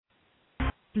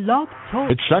Blog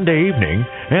Talk. It's Sunday evening,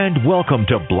 and welcome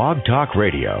to Blog Talk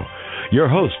Radio. Your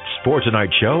hosts for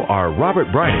tonight's show are Robert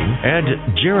Brining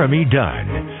and Jeremy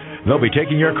Dunn. They'll be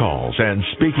taking your calls and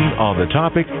speaking on the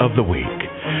topic of the week.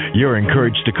 You're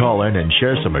encouraged to call in and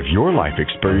share some of your life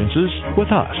experiences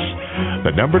with us.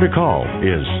 The number to call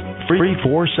is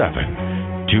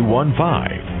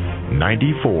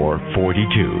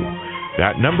 347-215-9442.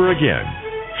 That number again,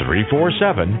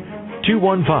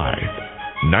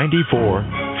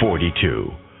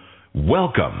 347-215-9442.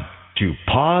 Welcome to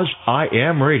Pause I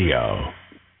Am Radio.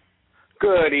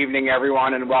 Good evening,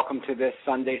 everyone, and welcome to this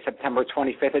Sunday, September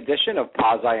 25th edition of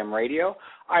Pause I Am Radio.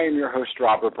 I am your host,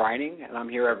 Robert Brining, and I'm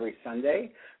here every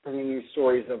Sunday bringing you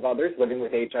stories of others living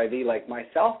with HIV like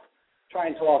myself,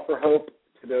 trying to offer hope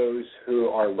to those who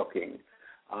are looking.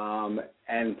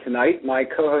 And tonight, my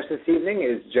co-host this evening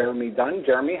is Jeremy Dunn.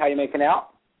 Jeremy, how you making out?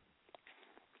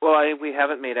 Well, we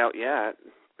haven't made out yet,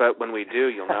 but when we do,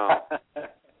 you'll know.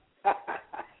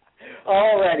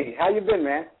 Alrighty. How you been,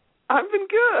 man? I've been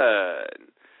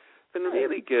good. Been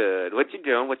really good. What you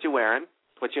doing? What you wearing?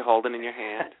 What you holding in your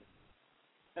hand?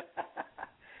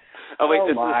 Oh, wait,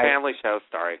 this is a family show.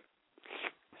 Sorry.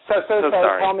 So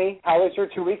sorry. Tell me, how was your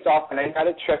 2 weeks off? And then you had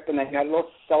a trip, and then you had a little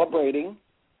celebrating.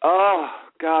 Oh,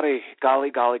 golly.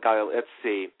 Let's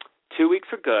see. 2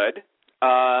 weeks were good.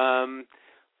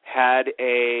 Had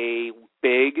a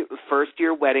big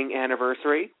first-year wedding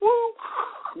anniversary. Woo!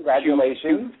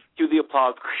 Congratulations. Do the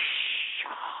applause.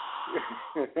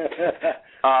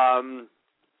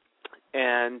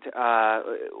 And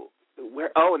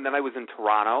then I was in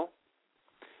Toronto,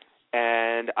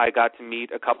 and I got to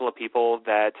meet a couple of people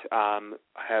that I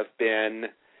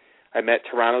met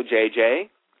Toronto JJ,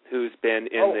 who's been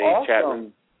in the chat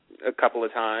room a couple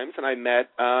of times, and I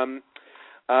met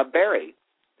Barry,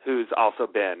 who's also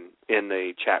been in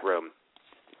the chat room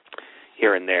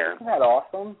here and there. Isn't that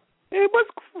awesome? It was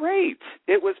great.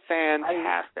 It was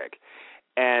fantastic.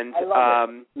 And I love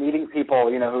it. Meeting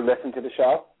people, who listen to the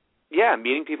show. Yeah,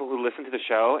 meeting people who listen to the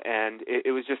show, and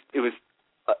it was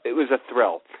a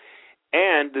thrill.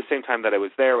 And the same time that I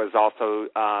was there was also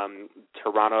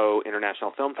Toronto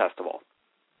International Film Festival.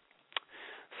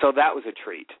 So that was a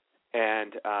treat.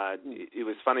 And it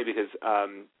was funny because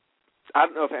I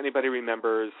don't know if anybody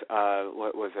remembers,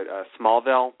 what was it,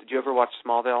 Smallville? Did you ever watch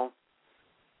Smallville?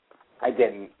 I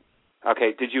didn't.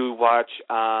 Okay, did you watch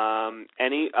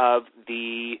any of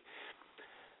the,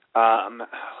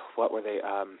 what were they,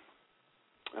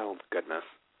 oh, goodness,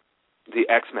 the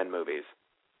X-Men movies?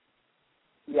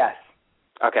 Yes.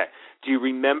 Okay, do you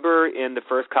remember in the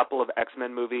first couple of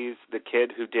X-Men movies, the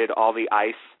kid who did all the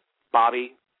ice,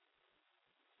 Bobby?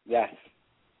 Yes.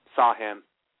 Saw him.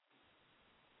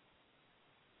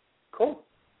 Cool.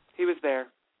 He was there.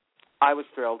 I was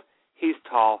thrilled. He's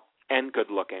tall and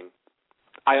good-looking.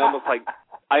 I almost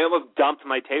dumped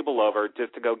my table over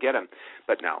just to go get him,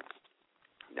 but no.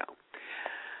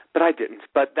 But I didn't.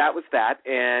 But that was that,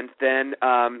 and then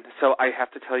so I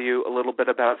have to tell you a little bit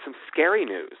about some scary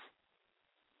news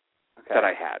that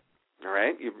I had. All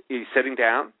right, you sitting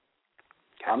down?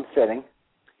 I'm sitting.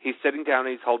 He's sitting down,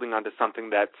 and he's holding on to something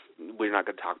that we're not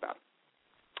going to talk about.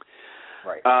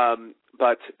 Right.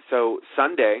 But so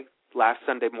last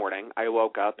Sunday morning, I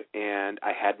woke up and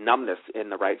I had numbness in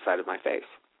the right side of my face.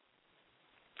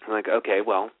 I'm like, okay,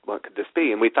 well, what could this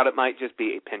be? And we thought it might just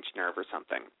be a pinched nerve or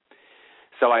something.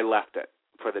 So I left it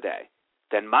for the day.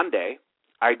 Then Monday,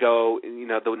 I go,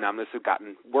 the numbness had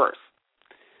gotten worse.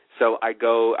 So I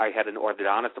had an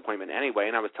orthodontist appointment anyway,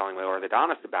 and I was telling my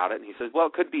orthodontist about it, and he says, well,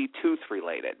 it could be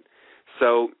tooth-related.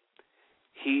 So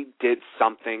he did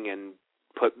something and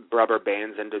put rubber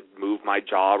bands in to move my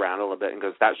jaw around a little bit and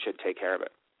goes, that should take care of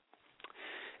it.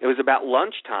 It was about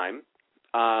lunchtime,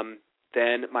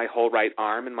 then my whole right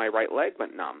arm and my right leg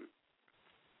went numb.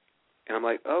 And I'm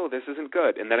like, oh, this isn't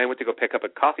good. And then I went to go pick up a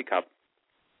coffee cup,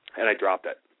 and I dropped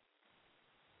it.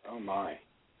 Oh, my.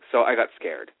 So I got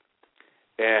scared.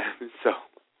 And so...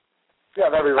 You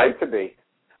have every right to be.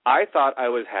 I thought I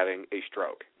was having a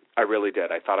stroke. I really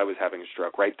did. I thought I was having a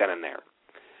stroke right then and there.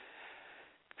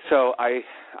 So I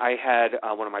had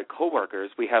one of my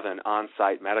coworkers. We have an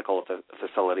on-site medical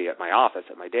facility at my office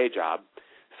at my day job.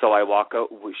 So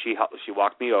she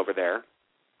walked me over there,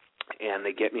 and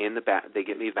they get me in the back. They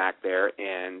get me back there,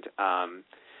 and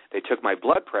they took my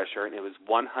blood pressure, and it was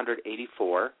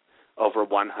 184 over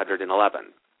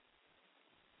 111.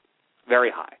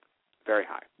 Very high, very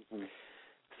high. Mm-hmm.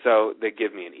 So they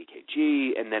give me an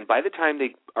EKG, and then by the time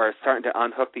they are starting to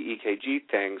unhook the EKG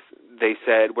things, they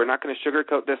said, we're not going to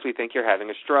sugarcoat this. We think you're having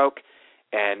a stroke.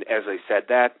 And as I said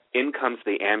that, in comes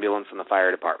the ambulance and the fire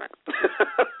department.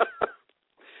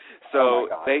 So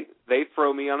they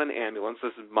throw me on an ambulance.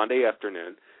 This is Monday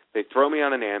afternoon. They throw me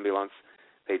on an ambulance.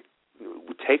 They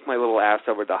take my little ass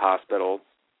over to the hospital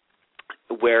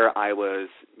where I was,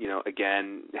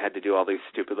 again, had to do all these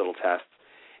stupid little tests.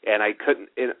 And I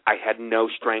had no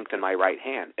strength in my right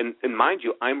hand. And mind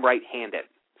you, I'm right-handed.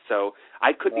 So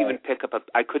I couldn't even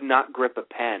I could not grip a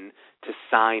pen to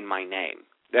sign my name.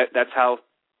 That's how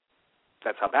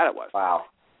bad it was. Wow.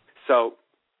 So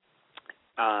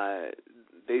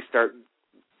they start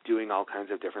doing all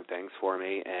kinds of different things for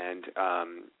me, and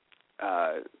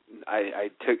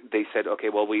they said, okay,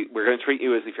 well, we're going to treat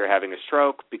you as if you're having a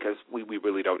stroke because we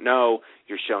really don't know.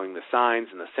 You're showing the signs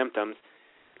and the symptoms.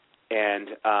 And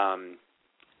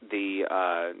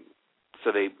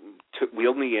so they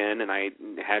wheeled me in, and I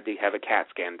had to have a CAT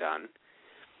scan done,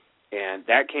 and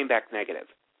that came back negative.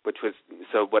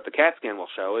 So what the CAT scan will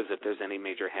show is if there's any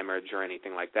major hemorrhage or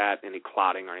anything like that, any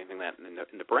clotting or anything like that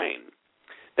in the brain.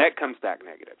 That comes back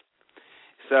negative.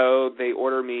 So they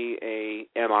order me a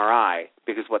MRI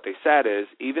because what they said is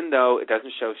even though it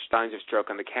doesn't show signs of stroke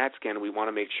on the CAT scan, we want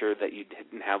to make sure that you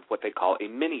didn't have what they call a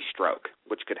mini stroke,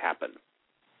 which could happen.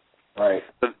 Right.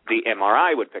 So the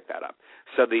MRI would pick that up.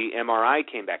 So the MRI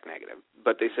came back negative.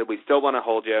 But they said, we still want to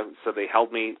hold you. So they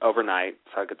held me overnight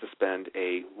so I got to spend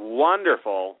a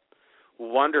wonderful,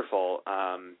 wonderful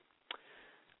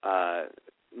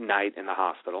night in the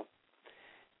hospital.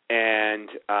 And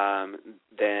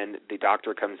then the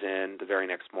doctor comes in the very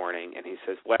next morning, and he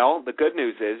says, well, the good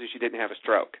news is you didn't have a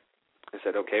stroke. I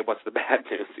said, okay, what's the bad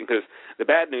news? Because the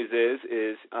bad news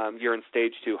is you're in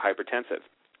stage 2 hypertensiveness.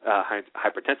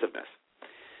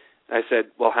 I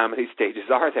said, well, how many stages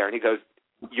are there? And he goes,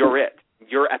 you're it.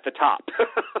 You're at the top.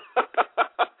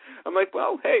 I'm like,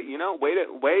 well, hey,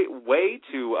 way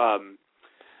to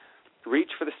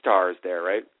reach for the stars there,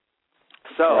 right?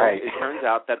 So It turns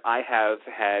out that I have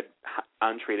had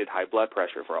untreated high blood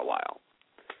pressure for a while.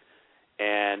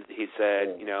 And he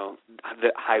said,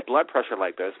 the high blood pressure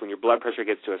like this, when your blood pressure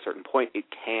gets to a certain point, it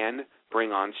can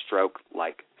bring on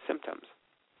stroke-like symptoms.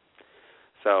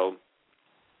 So,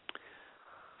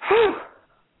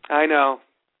 I know,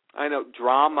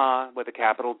 drama with a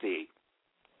capital D,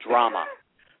 drama.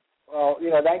 Well,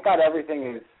 thank God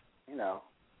everything is,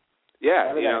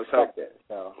 yeah,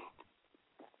 so.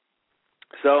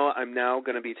 So I'm now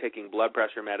going to be taking blood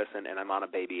pressure medicine, and I'm on a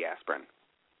baby aspirin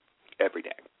every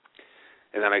day.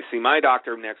 And then I see my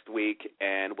doctor next week,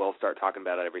 and we'll start talking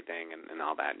about everything and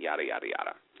all that, yada, yada,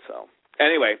 yada. So,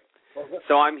 anyway,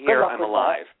 so I'm here, I'm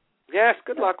alive. Yes,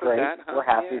 good luck with that. We're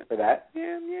happy for that.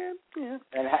 Yeah.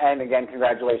 And again,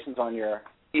 congratulations on your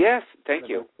Yes, thank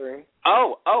you. Victory.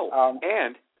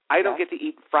 And I don't get to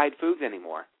eat fried foods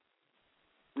anymore.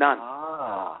 None.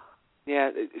 Ah.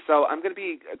 Yeah, so I'm going to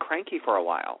be cranky for a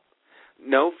while.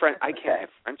 I can't have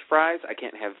French fries. I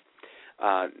can't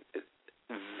have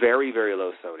very, very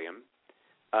low sodium.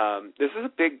 This is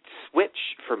a big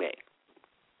switch for me.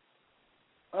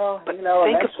 Well, but think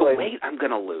of the weight I'm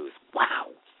going to lose.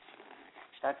 Wow.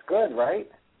 That's good, right?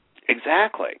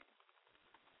 Exactly.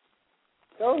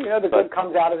 So, the good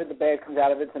comes out of it, the bad comes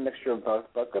out of it. It's a mixture of both.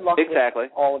 But good luck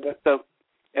with all of it. So,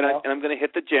 I'm going to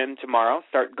hit the gym tomorrow,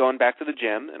 start going back to the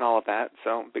gym and all of that.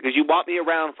 So, because you want me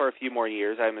around for a few more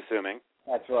years, I'm assuming.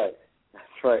 That's right.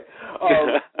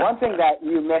 One thing that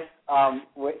you missed,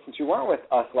 since you weren't with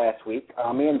us last week,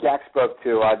 me and Jack spoke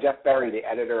to Jeff Berry, the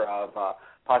editor of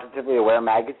Positively Aware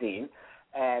magazine,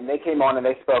 and they came on and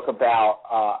they spoke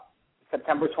about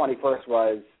September 21st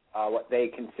was what they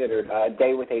considered a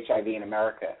day with HIV in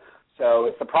America. So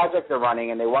it's a project they're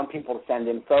running, and they want people to send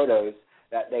in photos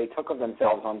that they took of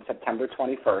themselves on September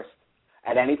 21st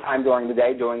at any time during the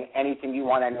day, doing anything you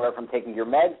want, anywhere from taking your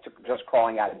meds to just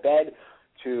crawling out of bed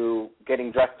to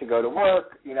getting dressed to go to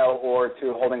work, or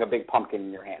to holding a big pumpkin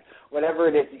in your hand. Whatever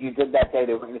it is that you did that day,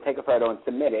 they were going to take a photo and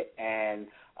submit it. And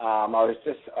I was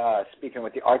just speaking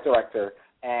with the art director,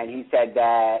 and he said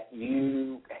that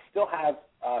you still have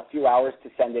a few hours to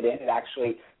send it in. It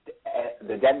actually,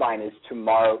 the deadline is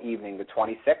tomorrow evening, the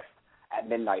 26th at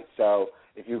midnight. So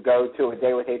if you go to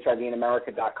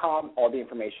adaywithhivinamerica.com, all the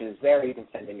information is there. You can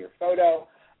send in your photo,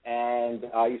 and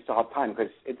you still have time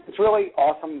because it's a really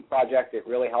awesome project. It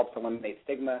really helps eliminate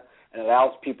stigma, and it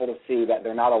allows people to see that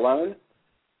they're not alone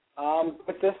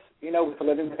with this, with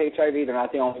living with HIV. They're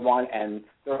not the only one, and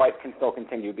their life can still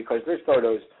continue because there's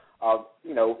photos of,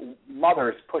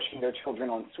 mothers pushing their children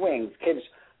on swings, kids,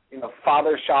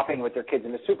 fathers shopping with their kids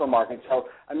in the supermarket. So,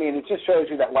 it just shows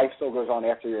you that life still goes on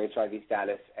after your HIV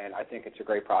status, and I think it's a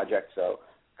great project. So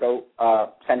go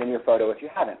send in your photo if you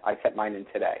haven't. I sent mine in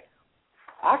today.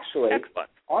 Actually, excellent.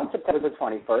 On September the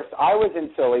 21st, I was in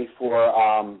Philly for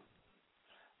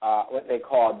what they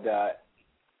called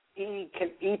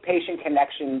e-patient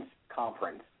connections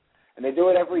conference. And they do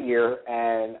it every year,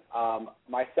 and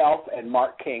myself and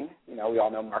Mark King, we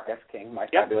all know Mark S. King, My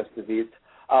Fabulous Disease,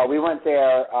 we went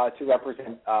there to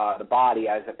represent the body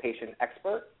as a patient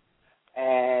expert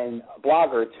and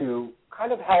blogger to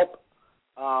kind of help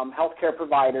healthcare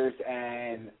providers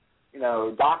and,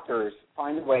 doctors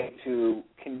find a way to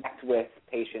connect with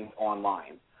patients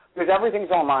online. Because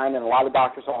everything's online, and a lot of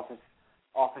doctors'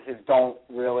 offices don't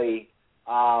really,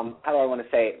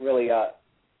 really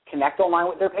connect online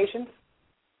with their patients.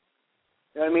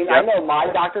 You know what I mean? Yep. I know my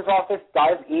doctor's office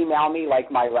does email me,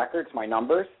 my records, my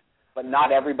numbers, but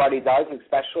not everybody does,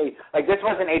 especially, this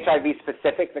wasn't HIV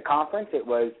specific, the conference. It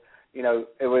was,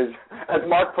 as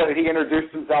Mark put it, he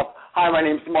introduced himself, "Hi, my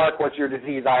name's Mark, what's your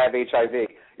disease? I have HIV."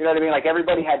 You know what I mean?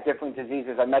 Everybody had different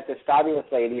diseases. I met this fabulous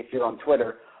lady, if you're on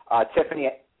Twitter, Tiffany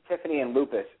and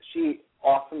Lupus. She,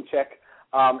 awesome chick,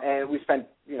 and we spent,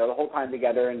 the whole time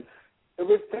together, and it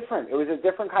was different. It was a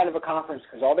different kind of a conference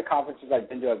because all the conferences I've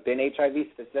been to have been HIV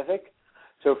specific.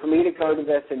 So for me to go to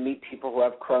this and meet people who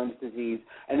have Crohn's disease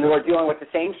and who are dealing with the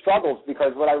same struggles,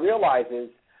 because what I realize is,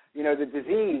 the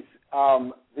disease,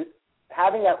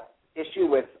 having that issue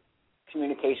with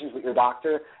communications with your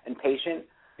doctor and patient,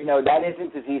 that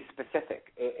isn't disease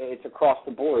specific. It's across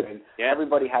the board, and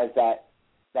everybody has that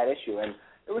issue. And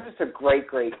it was just a great,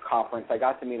 great conference. I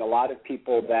got to meet a lot of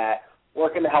people that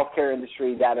work in the healthcare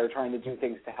industry that are trying to do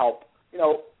things to help,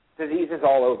 diseases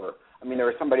all over. I mean, there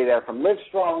was somebody there from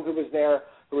Livestrong who was there,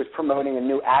 who was promoting a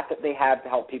new app that they have to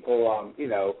help people,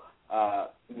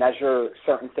 measure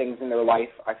certain things in their life.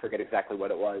 I forget exactly what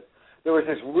it was. There was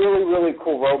this really, really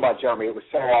cool robot, Jeremy. It was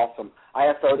so awesome. I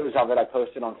have photos of it I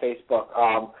posted on Facebook.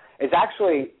 It's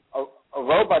actually a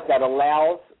robot that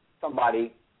allows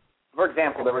somebody, for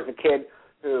example, there was a kid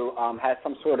who has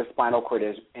some sort of spinal cord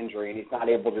injury, and he's not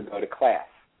able to go to class.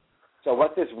 So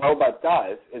what this robot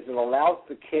does is it allows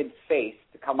the kid's face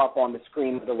to come up on the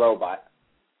screen of the robot,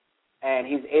 and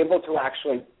he's able to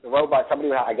the robot,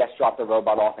 somebody, I guess, dropped the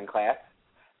robot off in class,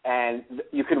 and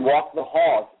you can walk the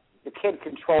halls. The kid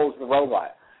controls the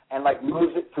robot and,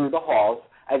 moves it through the halls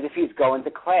as if he's going to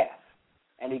class.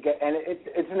 And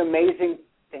it's an amazing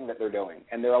thing that they're doing,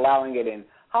 and they're allowing it in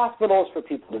hospitals for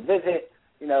people to visit,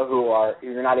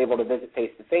 you're not able to visit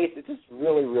face-to-face. It's just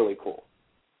really, really cool.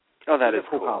 Oh, that is a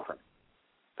cool cool. Conference.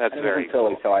 That's very cool.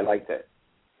 Philly, so I liked it.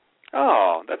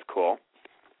 Oh, that's cool.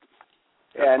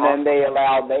 Yeah, and then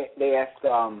they asked,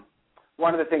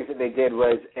 one of the things that they did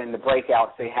was in the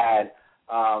breakouts they had,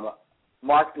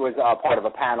 Mark was part of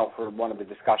a panel for one of the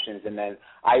discussions, and then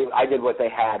I did what they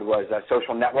had was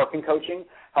social networking coaching,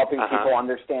 helping people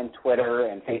understand Twitter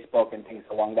and Facebook and things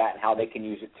along that and how they can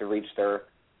use it to reach their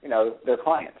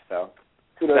clients. So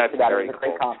kudos to that. It was a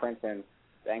great conference, and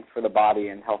thanks for the Body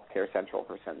and Healthcare Central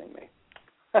for sending me.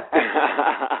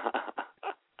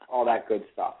 All that good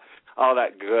stuff. All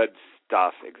that good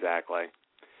stuff, exactly.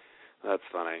 That's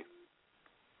funny.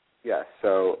 Yes,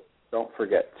 so don't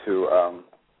forget to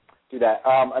do that.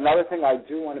 Another thing I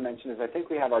do want to mention is I think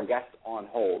we have our guest on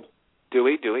hold. Do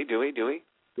we?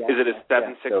 Yes, is it a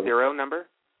 760 number?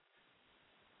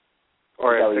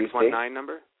 Or a 619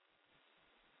 number?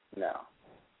 No.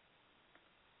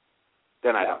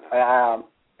 Then I don't know.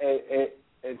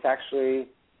 It's actually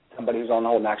somebody who's on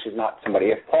hold, and actually it's not somebody.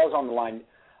 If Paul's on the line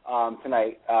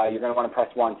tonight, you're going to want to press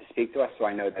 1 to speak to us so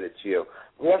I know that it's you.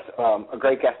 We have a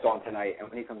great guest on tonight, and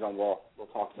when he comes on, we'll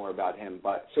talk more about him.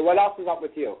 But so what else is up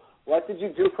with you? What did you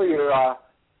do for your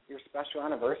special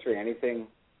anniversary? Anything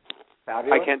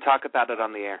fabulous? I can't talk about it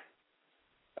on the air.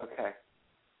 Okay.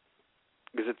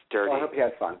 Because it's dirty. Well, I hope you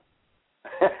had fun.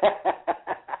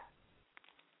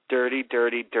 Dirty,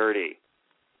 dirty, dirty.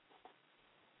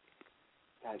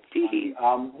 That's funny.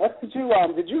 What did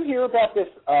you hear about this?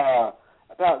 I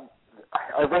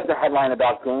read the headline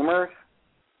about gamers.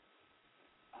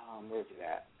 Where's it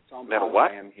at? It's on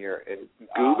what? I am here.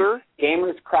 Goober?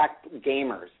 Gamers cracked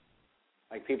gamers,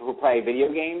 like people who play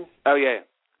video games. Oh yeah,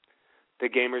 the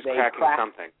gamers cracking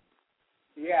something.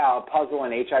 Yeah, a puzzle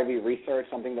in HIV research,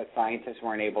 something that scientists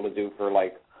weren't able to do for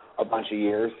a bunch of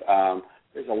years.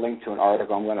 There's a link to an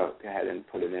article. I'm going to go ahead and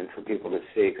put it in for people to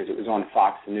see because it was on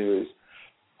Fox News.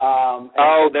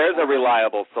 There's a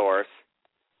reliable source.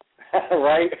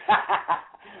 Right?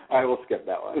 All right, we'll skip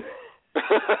that one.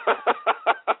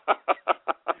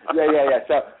 Yeah.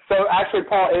 So actually,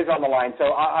 Paul is on the line. So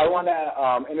I want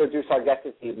to introduce our guest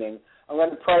this evening. I'm going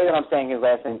to pray that I'm saying his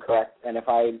last name correct, and if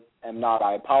I am not,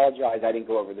 I apologize. I didn't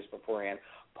go over this beforehand.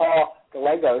 Paul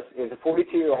Gallegos is a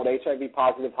 42-year-old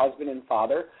HIV-positive husband and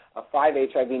father of 5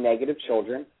 HIV-negative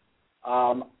children.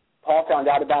 Paul found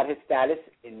out about his status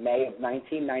in May of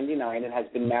 1999 and has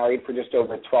been married for just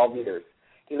over 12 years.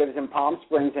 He lives in Palm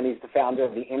Springs, and he's the founder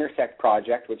of the Intersect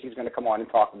Project, which he's going to come on and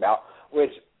talk about,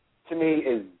 which to me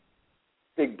is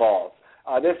big balls.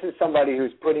 This is somebody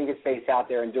who's putting his face out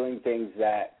there and doing things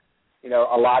that, you know,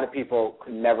 a lot of people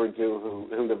could never do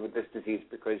who live with this disease,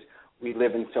 because we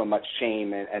live in so much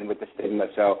shame and with the stigma.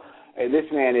 So this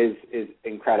man is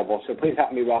incredible. So please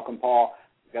help me welcome Paul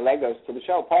Gallegos to the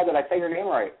show. Paul, did I say your name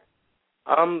right?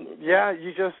 Yeah,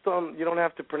 you just you don't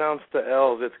have to pronounce the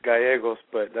L's. It's Gallegos,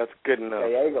 but that's good enough.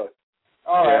 Gallegos.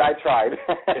 All right, I tried.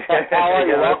 How are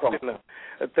you? Welcome.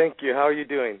 Thank you. How are you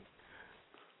doing?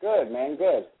 Good, man.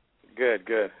 Good.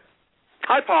 Good.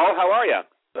 Hi, Paul. How are you?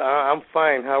 I'm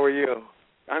fine. How are you?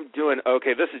 I'm doing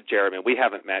okay. This is Jeremy. We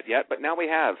haven't met yet, but now we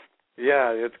have.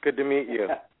 Yeah, it's good to meet you.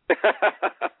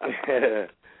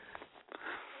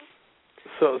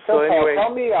 So anyway, Paul,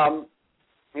 tell me,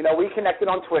 you know, we connected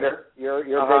on Twitter. You're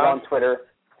big on Twitter,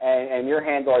 and your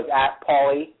handle is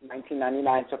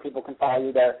 @Paulie1999, so people can follow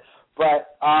you there.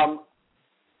 But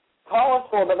tell us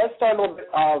a little bit. Let's start a little bit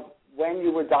of when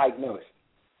you were diagnosed.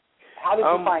 How did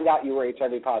you find out you were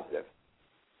HIV positive?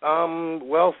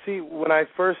 Well, see, when I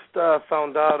first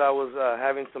found out, I was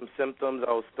having some symptoms.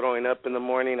 I was throwing up in the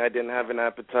morning. I didn't have an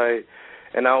appetite,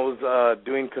 and I was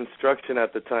doing construction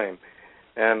at the time.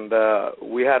 And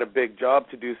we had a big job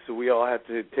to do, so we all had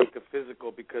to take a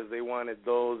physical because they wanted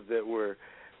those that were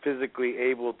physically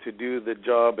able to do the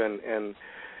job and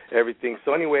everything.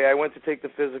 So anyway, I went to take the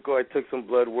physical. I took some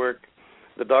blood work.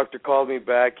 The doctor called me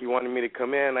back. He wanted me to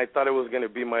come in. I thought it was going to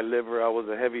be my liver. I was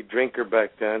a heavy drinker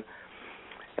back then.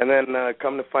 And then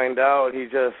come to find out, he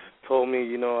just told me,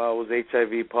 you know, I was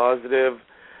HIV positive.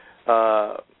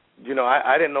 You know,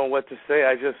 I didn't know what to say.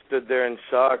 I just stood there in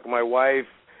shock. My wife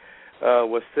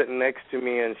was sitting next to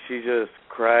me, and she just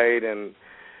cried, and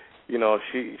you know,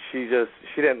 she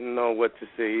didn't know what to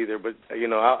say either. But you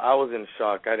know, I was in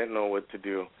shock. I didn't know what to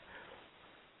do.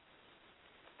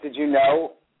 Did you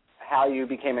know how you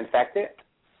became infected?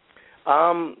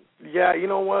 Yeah, you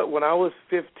know what? When I was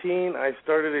 15, I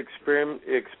started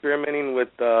experimenting with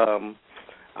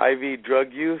IV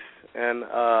drug use, and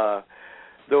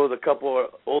there was a couple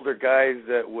of older guys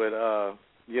that would,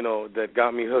 you know, that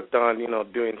got me hooked on, you know,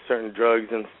 doing certain drugs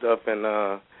and stuff. And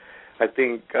I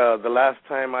think the last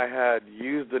time I had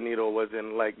used the needle was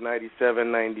in like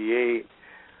 97, 98.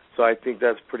 So I think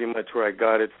that's pretty much where I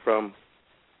got it from.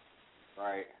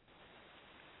 Right.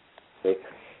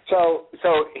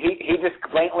 So he just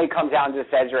blatantly comes out and just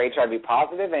says you're HIV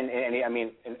positive, and I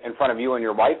mean, in front of you and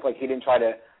your wife? Like, he didn't try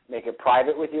to make it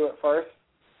private with you at first?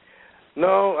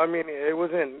 No, I mean, it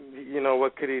wasn't, you know,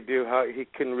 what could he do? He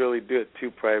couldn't really do it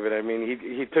too private. I mean,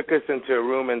 he took us into a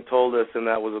room and told us, and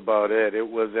that was about it. It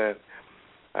wasn't,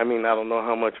 I mean, I don't know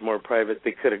how much more private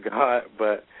they could have got,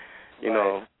 but, you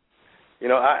know,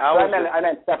 I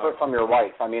meant separate from your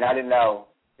wife. I mean, I didn't know,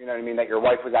 you know what I mean, that your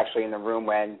wife was actually in the room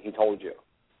when he told you.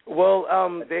 Well,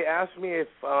 they asked me if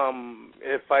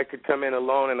I could come in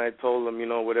alone, and I told them, you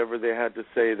know, whatever they had to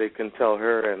say, they can tell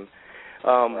her. And,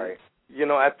 right. you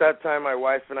know, at that time, my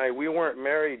wife and I, we weren't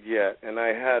married yet, and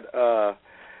I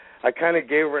kind of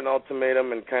gave her an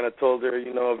ultimatum and kind of told her,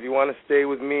 you know, if you want to stay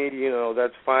with me, you know,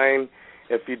 that's fine.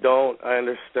 If you don't, I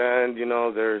understand. You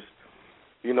know,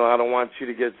 you know, I don't want you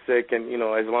to get sick, and, you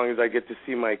know, as long as I get to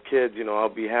see my kids, you know, I'll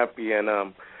be happy.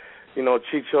 And, you know,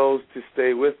 she chose to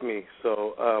stay with me.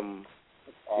 So,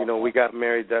 you know, we got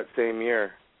married that same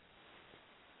year.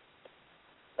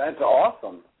 That's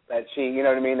awesome that she, you know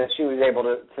what I mean, that she was able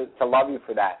to love you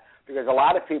for that. Because a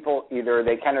lot of people, either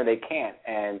they can or they can't.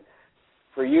 And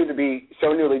for you to be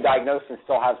so newly diagnosed and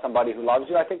still have somebody who loves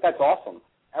you, I think that's awesome.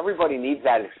 Everybody needs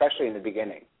that, especially in the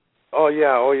beginning. Oh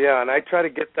yeah, and I try to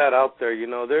get that out there. You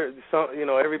know, you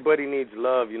know, everybody needs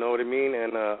love. You know what I mean?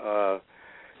 And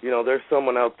you know, there's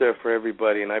someone out there for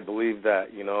everybody, and I believe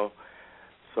that. You know,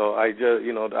 so I just,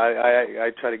 you know, I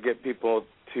try to get people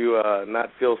to not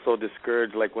feel so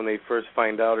discouraged, like when they first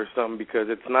find out or something, because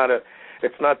it's not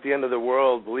the end of the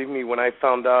world. Believe me, when I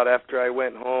found out after I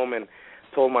went home and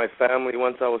told my family,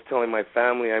 once I was telling my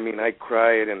family, I mean, I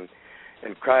cried and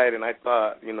cried, and I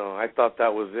thought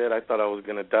that was it. I thought I was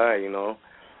going to die, you know.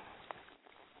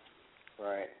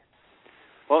 Right.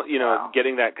 Well, you know,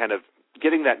 getting that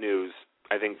news,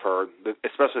 I think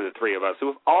especially the three of us who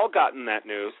have all gotten that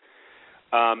news,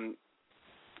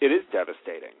 it is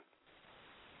devastating.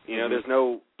 You know,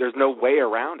 there's no way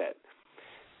around it.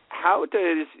 How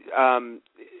does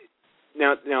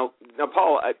now,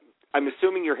 Paul? I'm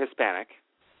assuming you're Hispanic.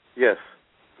 Yes.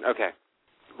 Okay.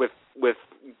 With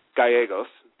Gallegos.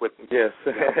 With yes.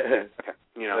 okay.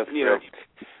 You know.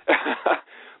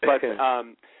 But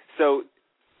So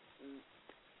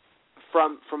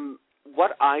from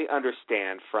what I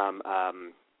understand from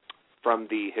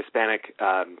the Hispanic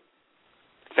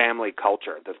family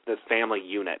culture, the family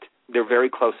unit, they're very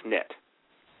close knit,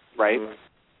 right? Mm-hmm.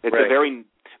 It's a very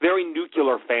very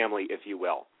nuclear family, if you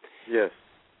will. Yes.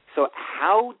 So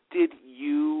how did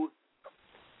you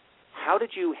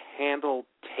handle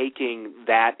taking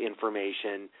that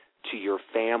information to your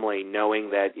family, knowing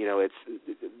that it's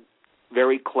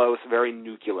very close, very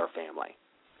nuclear family?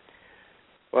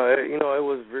 Well, it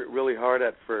was really hard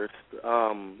at first.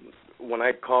 When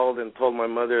I called and told my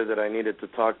mother that I needed to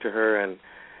talk to her and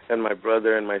my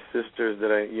brother and my sisters,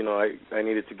 that I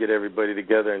needed to get everybody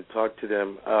together and talk to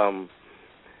them.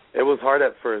 It was hard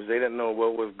at first. They didn't know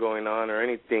what was going on or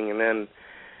anything. And then,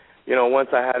 once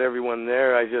I had everyone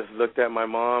there, I just looked at my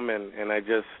mom and I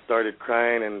just started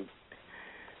crying. And,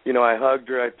 I hugged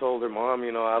her. I told her, Mom, I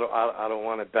don't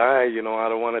want to die. I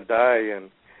don't want to die.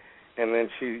 And then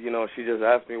she just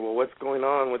asked me, well, what's going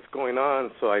on? What's going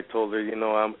on? So I told her,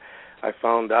 I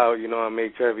found out, I'm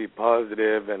HIV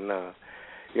positive. And,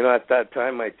 at that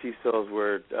time my T cells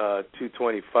were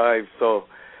 225. So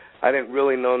I didn't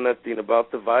really know nothing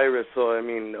about the virus. So,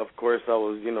 of course I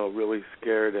was, really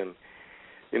scared. And,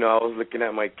 I was looking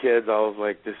at my kids. I was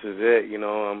like, this is it.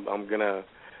 I'm going to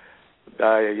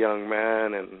die a young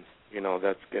man. And,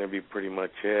 that's going to be pretty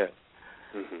much it.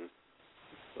 Mm-hmm.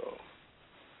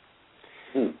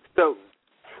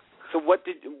 So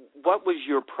what was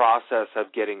your process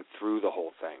of getting through the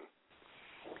whole thing?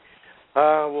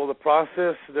 Well, the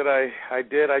process that I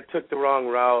did, I took the wrong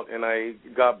route, and I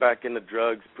got back into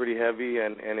drugs pretty heavy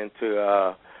and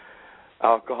into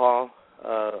alcohol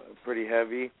pretty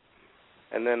heavy.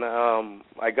 And then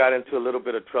I got into a little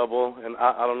bit of trouble, and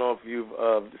I don't know if you've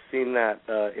seen that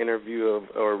interview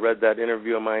or read that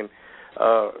interview of mine.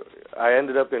 I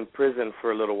ended up in prison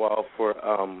for a little while for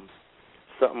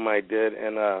something I did,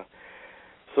 and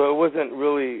so it wasn't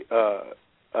really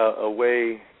a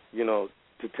way,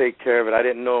 to take care of it. I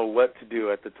didn't know what to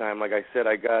do at the time. Like I said,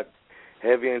 I got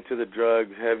heavy into the drugs,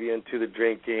 heavy into the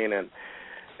drinking,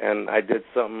 and I did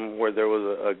something where there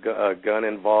was a gun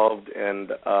involved,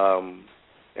 and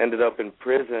ended up in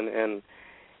prison. And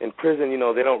in prison,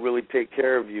 they don't really take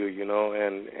care of you,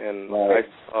 and right.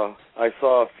 I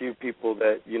saw a few people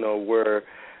that,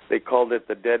 they called it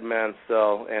the dead man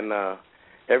cell, and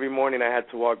every morning I had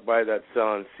to walk by that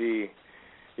cell and see,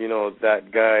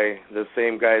 that guy, the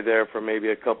same guy there for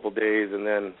maybe a couple days, and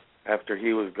then after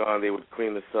he was gone, they would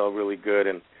clean the cell really good,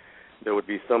 and there would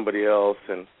be somebody else.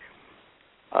 And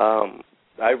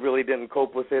I really didn't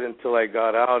cope with it until I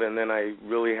got out, and then I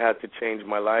really had to change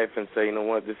my life and say, you know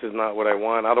what, this is not what I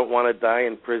want. I don't want to die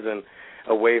in prison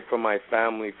away from my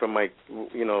family, from my,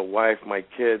 wife, my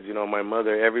kids, my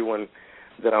mother, everyone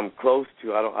that I'm close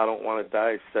to. I don't want to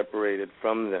die separated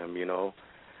from them,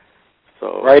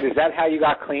 So right, is that how you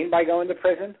got clean, by going to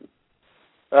prison?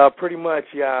 Pretty much,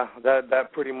 yeah.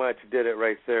 That pretty much did it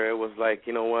right there. It was like,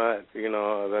 you know what,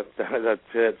 that's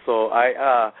it. So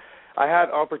I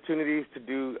had opportunities to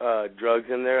do drugs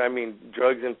in there.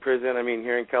 Drugs in prison.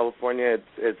 Here in California,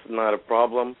 it's not a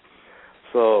problem.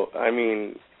 So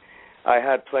I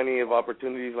had plenty of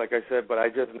opportunities, like I said, but I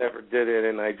just never did it,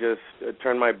 and I just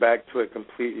turned my back to it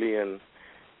completely, and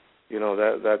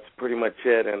that's pretty much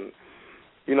it. And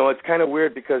it's kind of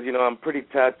weird because I'm pretty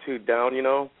tattooed down,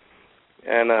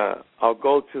 and I'll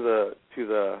go to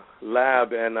the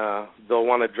lab, and they'll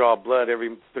want to draw blood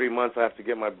every 3 months. I have to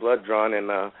get my blood drawn,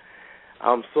 and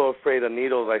I'm so afraid of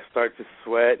needles. I start to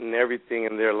sweat and everything,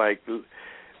 and they're like,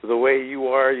 the way you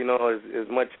are, as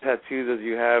much tattoos as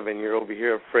you have, and you're over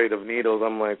here afraid of needles.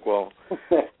 I'm like, well,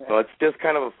 it's just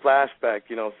kind of a flashback,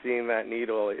 seeing that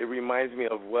needle. It reminds me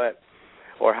of what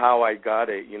or how I got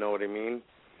it, you know what I mean?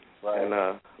 Right.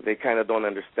 And they kind of don't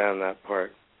understand that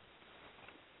part.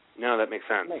 No, that makes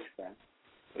sense. That makes sense.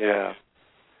 Yeah.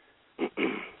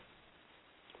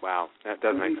 Wow, that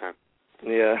does make sense.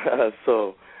 Yeah,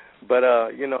 but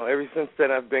ever since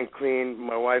then I've been clean.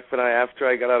 My wife and I, after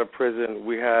I got out of prison,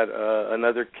 we had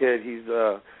another kid. He's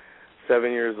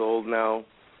 7 years old now.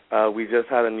 We just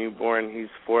had a newborn. He's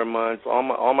 4 months. All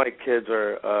my kids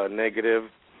are negative.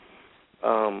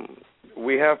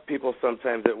 We have people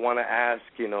sometimes that want to ask,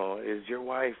 is your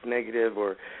wife negative,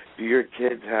 or do your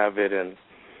kids have it? And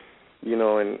they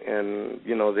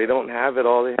don't have it.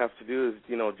 All they have to do is,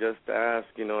 just ask,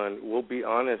 and we'll be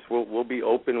honest. We'll be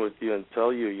open with you and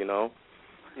tell you,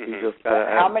 Mm-hmm. You just gotta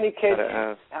how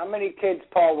ask. How many kids,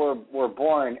 Paul, were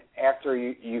born after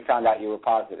you found out you were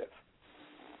positive?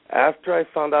 After I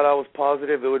found out I was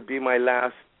positive, it would be my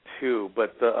last two,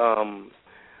 but the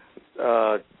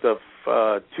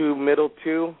two middle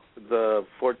two, the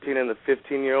 14 and the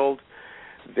 15-year-old,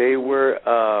 they were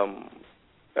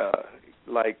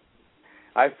like,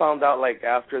 I found out like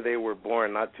after they were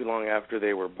born, not too long after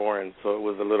they were born, so it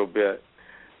was a little bit,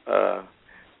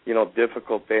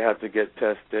 difficult. They had to get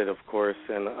tested, of course,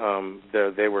 and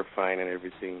they were fine and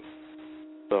everything.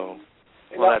 So,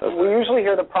 we usually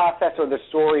hear the process or the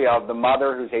story of the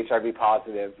mother who's HIV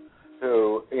positive,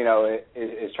 who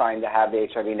is trying to have the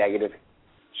HIV negative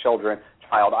child.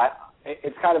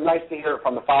 It's kind of nice to hear it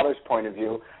from the father's point of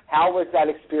view. How was that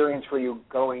experience for you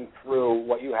going through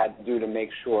what you had to do to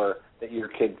make sure that your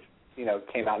kids,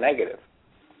 came out negative?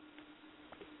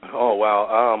 Oh,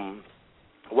 wow.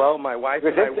 Well, my wife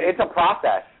and it's a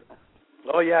process.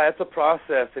 Oh, yeah, it's a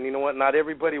process. And you know what? Not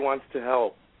everybody wants to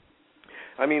help.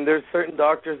 I mean, there's certain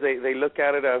doctors, they look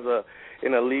at it as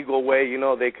in a legal way,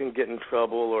 they can get in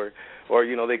trouble or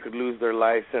they could lose their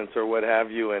license or what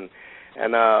have you. And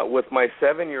with my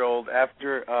 7-year-old,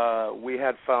 after we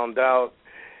had found out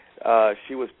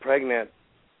she was pregnant,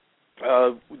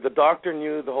 the doctor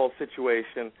knew the whole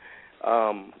situation,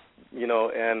 and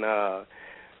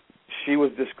she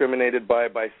was discriminated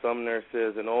by some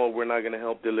nurses, and, we're not going to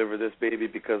help deliver this baby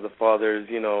because the father's,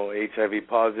 HIV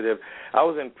positive. I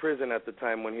was in prison at the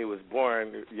time when he was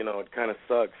born. It kind of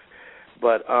sucks.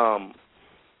 But,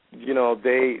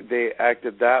 they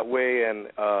acted that way, and,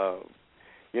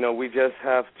 we just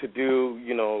have to do,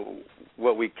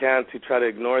 what we can to try to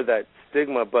ignore that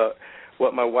stigma. But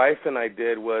what my wife and I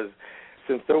did was,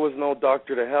 since there was no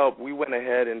doctor to help, we went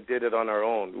ahead and did it on our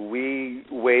own. We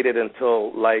waited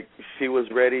until, she was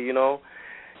ready,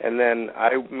 and then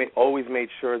I always made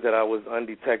sure that I was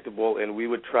undetectable, and we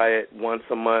would try it once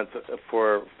a month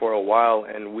for a while,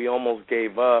 and we almost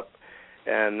gave up,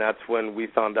 and that's when we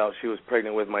found out she was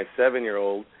pregnant with my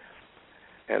 7-year-old.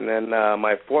 And then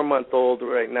my 4-month-old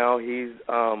right now, he's,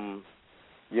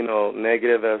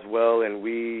 negative as well, and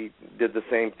we did the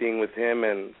same thing with him,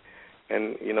 and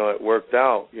it worked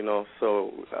out,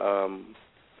 so,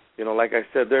 like I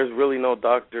said, there's really no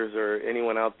doctors or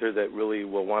anyone out there that really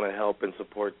will want to help and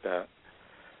support that.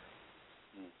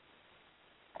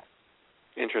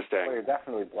 Interesting. Well, you're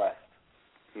definitely blessed.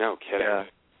 No kidding. Yeah.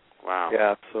 Wow.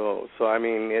 Yeah, so I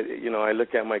mean, I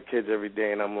look at my kids every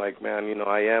day, and I'm like, man,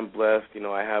 I am blessed.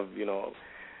 I have,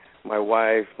 my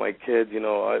wife, my kids. They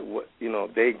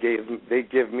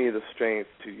give me the strength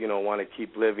to, want to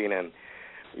keep living. And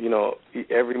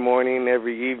every morning,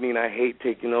 every evening, I hate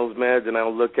taking those meds, and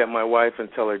I'll look at my wife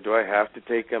and tell her, do I have to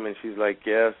take them? And she's like,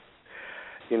 yes.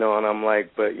 And I'm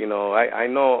like, but I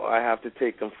know I have to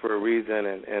take them for a reason,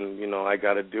 and I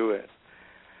got to do it.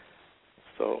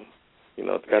 So.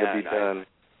 It's got to be done.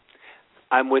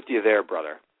 I'm with you there,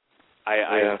 brother.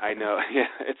 I know. Yeah,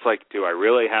 it's like, do I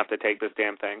really have to take this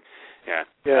damn thing? Yeah.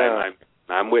 Yeah.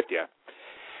 I'm with you.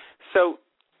 So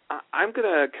I'm going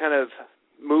to kind of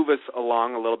move us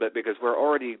along a little bit because we're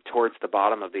already towards the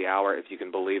bottom of the hour, if you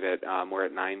can believe it. We're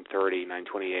at 9:30,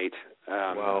 9:28.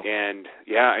 Wow. And,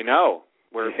 yeah, I know.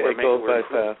 We're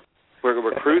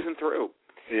cruising through.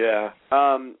 Yeah.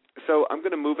 So I'm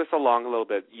going to move us along a little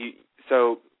bit.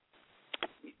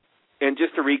 And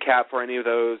just to recap for any of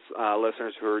those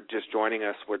listeners who are just joining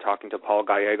us, we're talking to Paul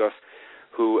Gallegos,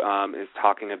 who is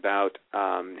talking about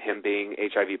him being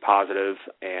HIV positive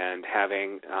and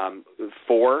having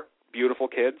 4 beautiful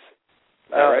kids.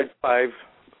 Right? 5.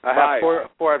 I have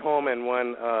 4 at home and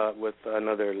 1 with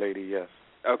another lady, yes.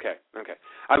 Okay.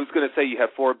 I was going to say you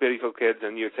have 4 beautiful kids,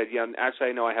 and you said, yeah, actually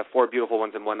I know I have 4 beautiful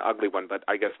ones and 1 ugly one, but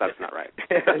I guess that's not right.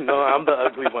 No, I'm the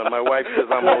ugly one. My wife says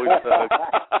I'm always the ugly.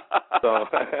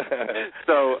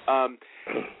 So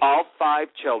all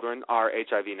 5 children are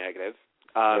HIV negative.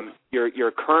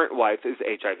 Your current wife is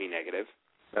HIV negative.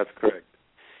 That's correct.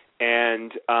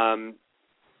 And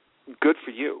good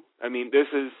for you. I mean,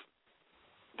 it's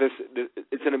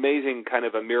an amazing kind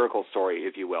of a miracle story,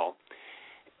 if you will.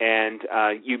 And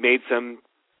you made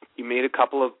a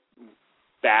couple of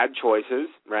bad choices,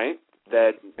 right?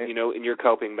 That in your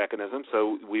coping mechanism.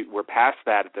 So we're past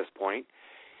that at this point.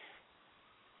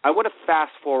 I want to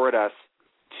fast forward us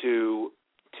to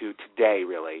today,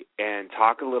 really, and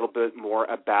talk a little bit more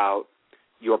about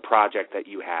your project that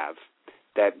you have,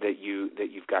 that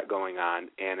you've got going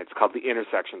on, and it's called the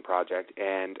Intersection Project.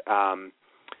 And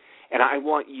I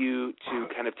want you to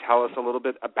kind of tell us a little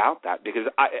bit about that, because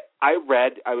I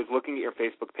was looking at your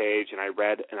Facebook page, and I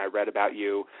read about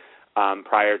you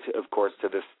prior to, of course, to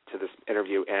this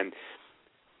interview, and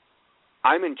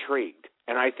I'm intrigued,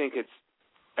 and I think it's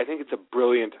a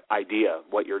brilliant idea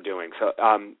what you're doing.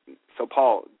 So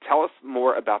Paul, tell us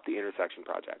more about the Intersection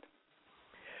Project.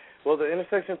 Well, the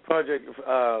Intersection Project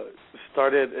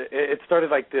started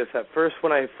like this. At first,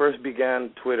 when I first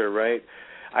began Twitter, right,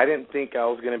 I didn't think I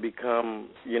was going to become,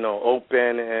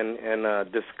 open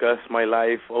and discuss my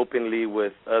life openly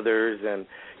with others, and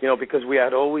because we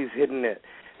had always hidden it,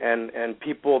 and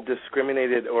people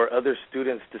discriminated, or other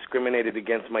students discriminated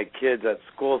against my kids at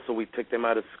school, so we took them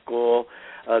out of school.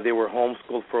 They were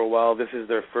homeschooled for a while. This is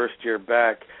their first year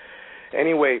back.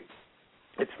 Anyway,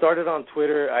 it started on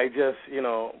Twitter. I just,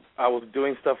 I was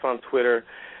doing stuff on Twitter,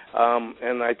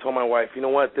 and I told my wife, you know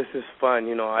what, this is fun.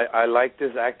 I like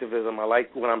this activism. I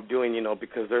like what I'm doing,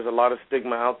 because there's a lot of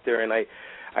stigma out there, and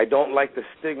I don't like the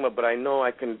stigma, but I know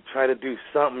I can try to do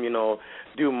something,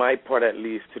 do my part at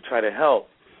least to try to help.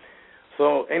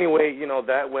 So anyway,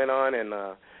 that went on, and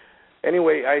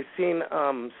anyway, I seen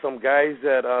some guys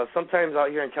that sometimes out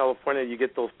here in California you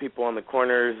get those people on the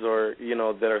corners, or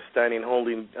that are standing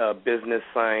holding business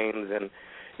signs and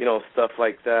stuff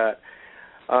like that.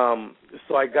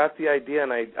 So I got the idea,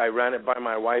 and I ran it by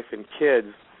my wife and kids,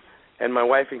 and my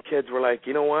wife and kids were like,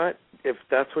 you know what, if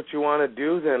that's what you want to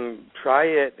do, then try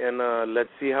it, and let's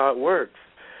see how it works.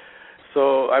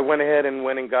 So I went ahead and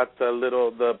got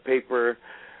the paper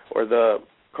or the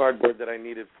cardboard that I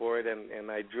needed for it, and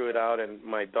I drew it out, and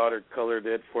my daughter colored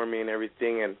it for me and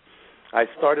everything, and I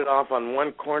started off on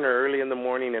one corner early in the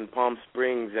morning in Palm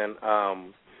Springs, and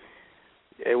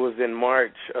it was in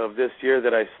March of this year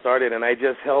that I started, and I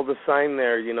just held the sign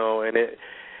there, and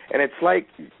it's like,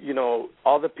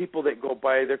 all the people that go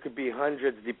by, there could be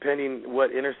hundreds, depending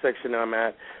what intersection I'm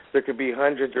at, there could be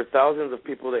hundreds or thousands of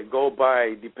people that go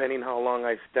by, depending how long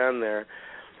I stand there,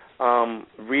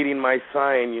 reading my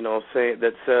sign,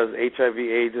 that says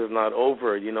HIV/AIDS is not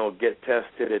over, get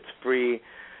tested, it's free.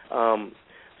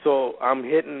 So I'm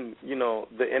hitting,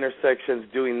 the intersections,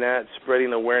 doing that,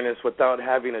 spreading awareness without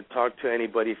having to talk to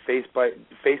anybody face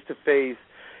to face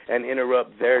and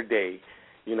interrupt their day,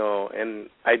 and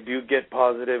I do get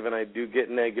positive and I do get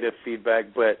negative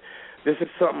feedback, but this is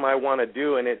something I want to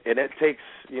do, and it takes,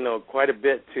 quite a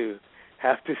bit to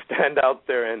have to stand out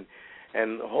there and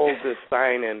hold this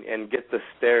sign and get the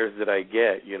stares that I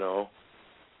get, You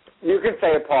can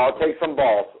say it, Paul. Take some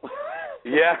balls.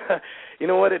 Yeah, you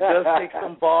know what? It does take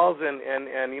some balls,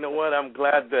 and you know what? I'm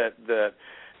glad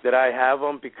that I have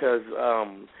them, because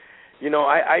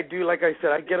I do, like I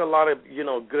said, I get a lot of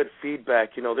good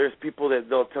feedback. There's people that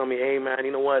they'll tell me, hey man,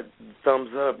 you know what? Thumbs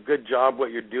up, good job,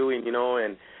 what you're doing,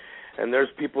 and there's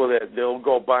people that they'll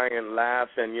go by and laugh,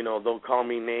 and they'll call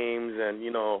me names, and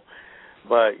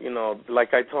But,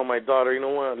 like I told my daughter, you know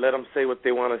what, let them say what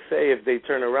they want to say. If they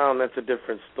turn around, that's a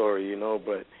different story,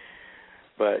 but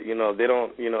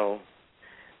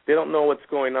they don't know what's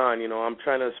going on, I'm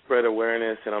trying to spread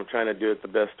awareness, and I'm trying to do it the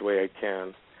best way I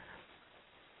can.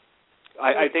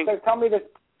 I think... So tell me this...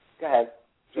 Go ahead.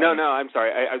 No, I'm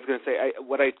sorry. I was going to say,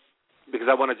 because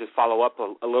I want to just follow up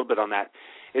a little bit on that,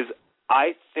 is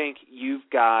I think you've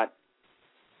got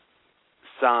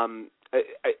some...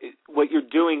 what you're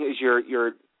doing is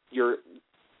you're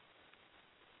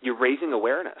raising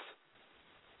awareness,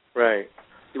 right?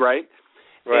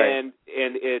 And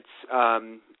it's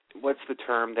what's the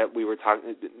term that we were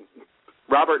talking?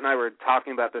 Robert and I were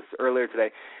talking about this earlier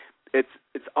today.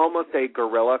 It's almost a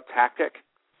guerrilla tactic.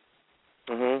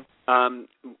 Mm-hmm.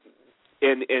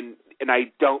 And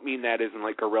I don't mean that as in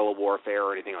like guerrilla warfare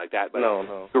or anything like that, but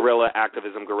no. Guerrilla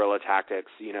activism, guerrilla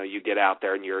tactics. You get out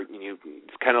there and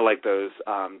it's kind of like those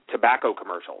tobacco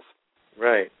commercials,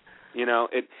 right?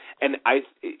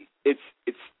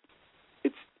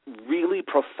 It's really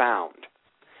profound,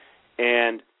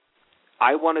 and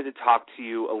I wanted to talk to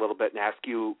you a little bit and ask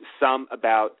you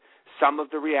about some of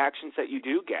the reactions that you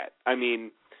do get. I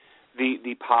mean,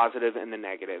 the positive and the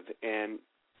negative, and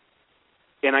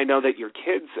I know that your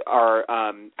kids are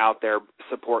out there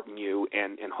supporting you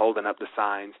and holding up the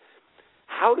signs.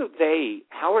 How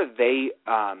are they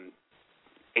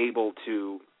able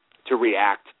to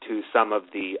react to some of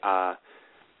the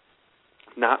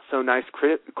not so nice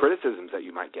criticisms that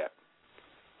you might get?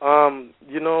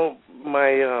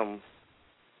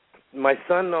 My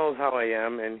son knows how I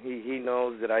am, and he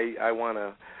knows that I want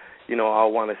to.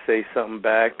 I'll want to say something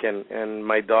back, and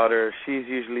my daughter, she's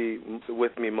usually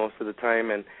with me most of the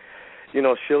time, and,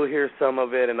 she'll hear some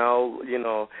of it, and I'll,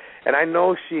 and I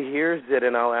know she hears it,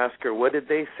 and I'll ask her, what did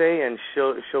they say? And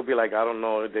she'll be like, I don't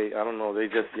know, they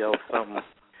just yelled something.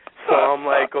 So I'm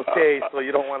like, okay, so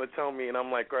you don't want to tell me, and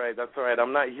I'm like, all right, that's all right.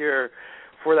 I'm not here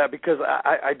for that, because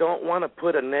I don't want to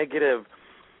put a negative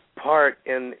part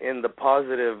in the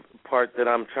positive part that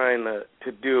I'm trying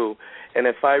to do. And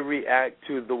if I react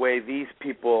to the way these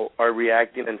people are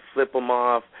reacting and flip them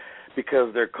off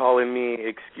because they're calling me,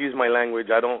 excuse my language,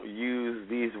 I don't use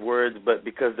these words, but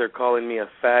because they're calling me a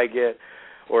faggot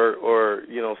or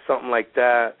you know, something like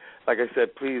that, like I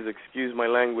said, please excuse my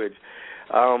language.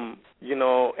 You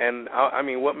know, and I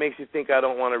mean, what makes you think I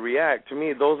don't want to react? To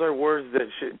me, those are words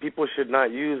that people should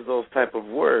not use those type of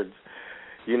words,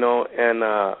 you know, and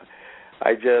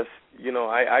I just, you know,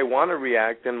 I want to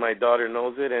react, and my daughter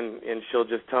knows it, and she'll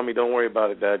just tell me, don't worry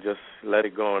about it, Dad, just let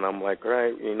it go, and I'm like, all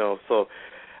right, you know, so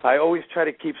I always try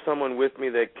to keep someone with me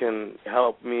that can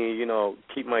help me, you know,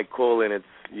 keep my cool, and it's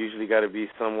usually got to be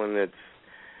someone that's,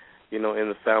 you know, in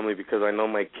the family, because I know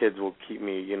my kids will keep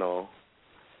me, you know,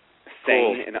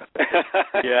 sane cool. and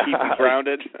keep me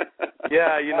grounded.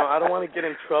 Yeah, you know, I don't want to get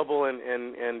in trouble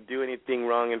and do anything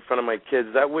wrong in front of my kids.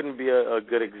 That wouldn't be a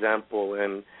good example,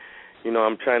 and you know,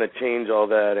 I'm trying to change all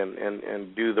that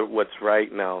and do what's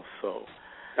right now. So,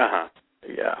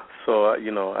 yeah. So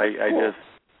you know, I just,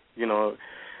 you know.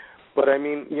 But, I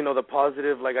mean, you know, the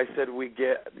positive, like I said, we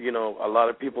get, you know, a lot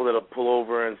of people that will pull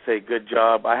over and say, good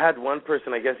job. I had one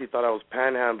person, I guess he thought I was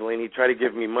panhandling. He tried to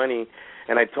give me money,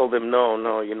 and I told him,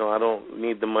 no, you know, I don't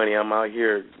need the money. I'm out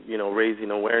here, you know,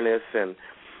 raising awareness. And,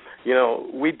 you know,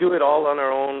 we do it all on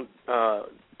our own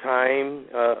time,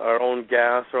 our own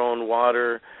gas, our own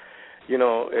water. You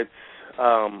know, it's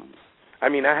I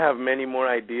mean, I have many more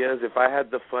ideas. If I had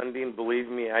the funding, believe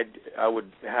me, I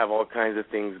would have all kinds of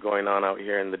things going on out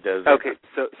here in the desert. Okay,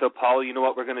 so Paul, you know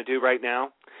what we're going to do right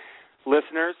now?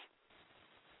 Listeners,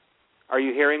 are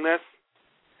you hearing this?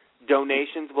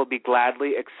 Donations will be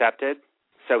gladly accepted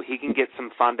so he can get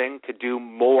some funding to do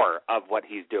more of what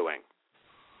he's doing.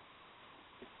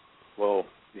 Well,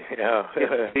 yeah.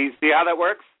 See how that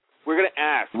works? We're going to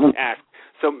ask.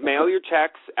 So mail your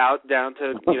checks out down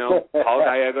to, you know, Paul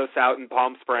Gallegos out in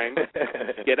Palm Springs.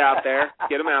 Get out there.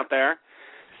 Get him out there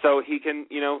so he can,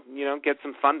 you know, get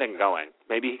some funding going.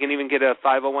 Maybe he can even get a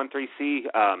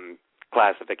 501(c)(3)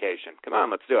 classification. Come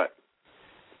on, let's do it.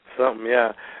 Something,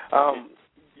 yeah.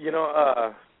 You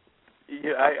know,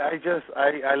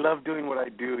 I love doing what I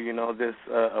do, you know, this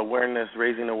awareness,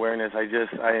 raising awareness.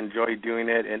 I enjoy doing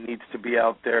it. It needs to be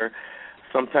out there.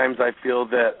 Sometimes I feel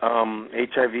that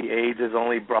HIV/AIDS is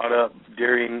only brought up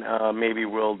during maybe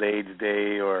World AIDS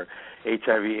Day or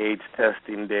HIV/AIDS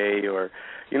Testing Day, or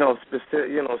you know,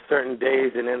 certain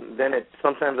days, and then it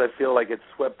sometimes I feel like it's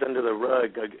swept under the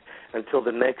rug until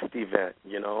the next event,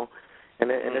 you know, and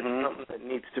it's something that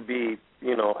needs to be,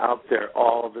 you know, out there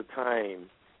all the time,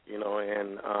 you know,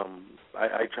 and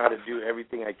I try to do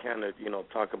everything I can to, you know,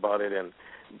 talk about it and,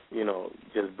 you know,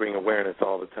 just bring awareness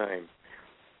all the time.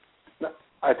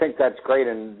 I think that's great,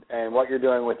 and what you're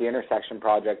doing with the Intersection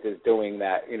Project is doing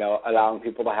that, you know, allowing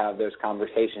people to have those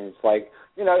conversations. Like,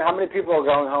 you know, how many people are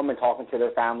going home and talking to their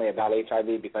family about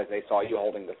HIV because they saw you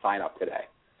holding the sign up today?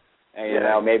 And, you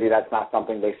know, maybe that's not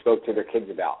something they spoke to their kids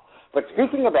about. But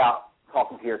speaking about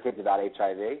talking to your kids about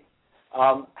HIV,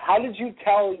 how did you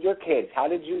tell your kids? How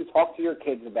did you talk to your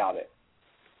kids about it?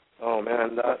 Oh,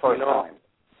 man, the first time.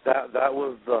 That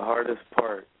was the hardest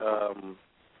part.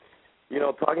 You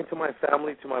know, talking to my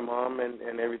family, to my mom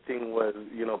and everything was,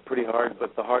 you know, pretty hard.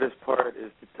 But the hardest part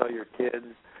is to tell your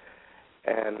kids.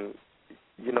 And,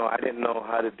 you know, I didn't know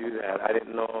how to do that. I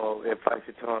didn't know if I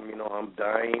should tell them, you know, I'm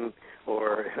dying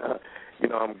or, you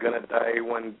know, I'm going to die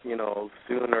one, you know,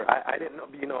 soon. Or I didn't know,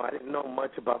 you know, I didn't know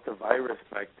much about the virus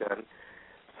back then.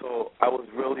 So I was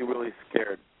really, really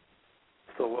scared.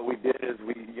 So what we did is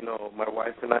you know, my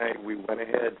wife and I, we went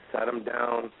ahead, sat them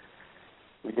down.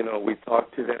 You know, we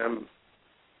talked to them.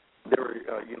 They were,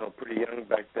 you know, pretty young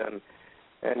back then,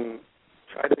 and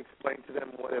tried to explain to them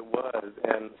what it was.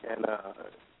 And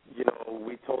you know,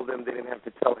 we told them they didn't have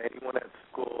to tell anyone at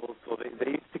school. So they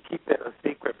used to keep it a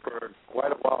secret for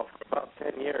quite a while. For about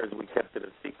 10 years, we kept it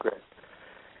a secret.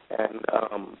 And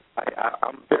I'm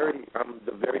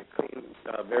the very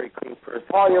clean person.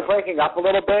 Paul, you're breaking up a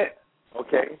little bit.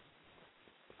 Okay.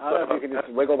 I don't know if you can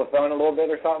just wiggle the phone a little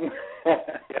bit or something.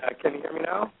 Yeah, can you hear me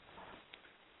now?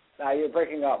 You're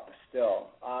breaking up still.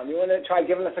 You want to try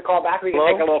giving us a call back? We can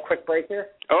Hello? take a little quick break here.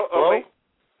 Wait.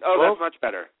 Hello? That's much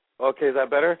better. Okay, is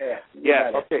that better?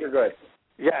 Yeah. Okay. You're good.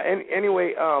 Yeah, and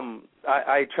anyway,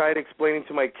 I tried explaining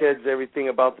to my kids everything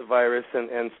about the virus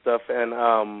and stuff,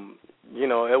 and, you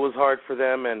know, it was hard for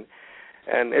them, and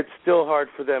it's still hard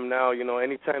for them now. You know,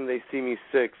 anytime they see me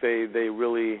sick, they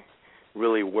really,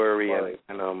 really worry.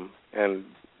 And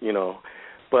you know,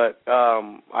 but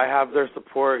I have their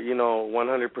support, you know,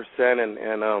 100%,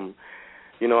 and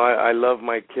you know, I love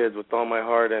my kids with all my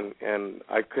heart, and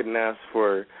I couldn't ask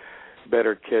for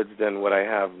better kids than what I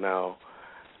have now.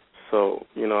 So,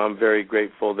 I'm very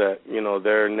grateful that,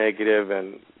 they're negative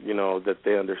and, that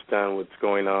they understand what's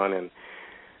going on. And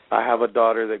I have a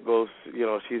daughter that goes,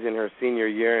 she's in her senior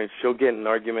year, and she'll get in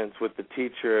arguments with the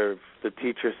teacher. If the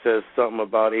teacher says something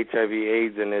about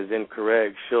HIV/AIDS and is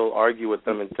incorrect, she'll argue with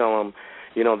them and tell them,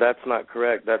 that's not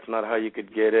correct. That's not how you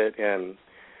could get it. And,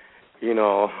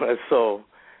 and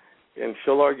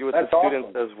she'll argue with the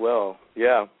students as well.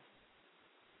 Yeah.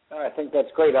 I think that's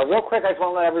great. Real quick, I just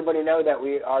want to let everybody know that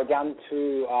we are down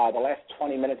to the last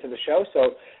 20 minutes of the show.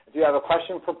 So if you have a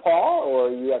question for Paul or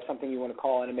you have something you want to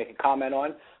call in and make a comment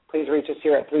on, please reach us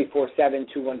here at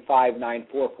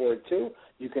 347-215-9442.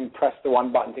 You can press the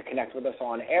 1 button to connect with us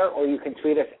on air, or you can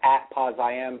tweet us at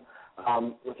PawsIam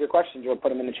with your questions, or put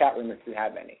them in the chat room if you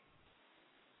have any.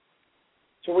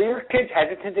 So were your kids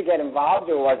hesitant to get involved,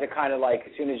 or was it kind of like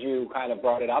as soon as you kind of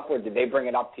brought it up, or did they bring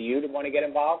it up to you to want to get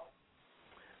involved?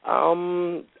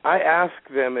 I ask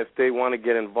them if they want to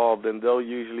get involved, and they'll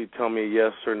usually tell me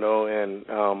yes or no, and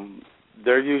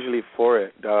they're usually for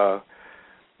it.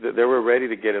 They were ready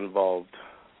to get involved.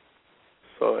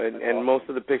 So, and most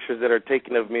of the pictures that are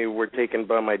taken of me were taken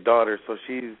by my daughter. So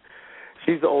she's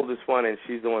the oldest one, and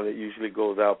she's the one that usually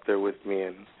goes out there with me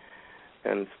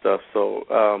and stuff. So,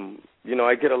 I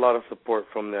get a lot of support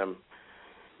from them.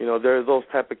 They're those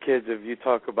type of kids, if you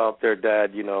talk about their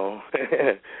dad,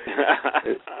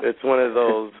 it's one of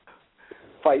those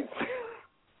fights.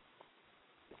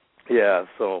 Yeah,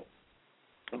 so,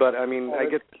 but, I mean, I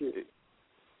get,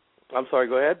 I'm sorry,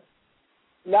 go ahead.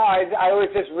 No, I was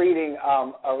just reading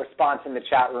a response in the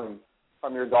chat room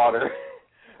from your daughter.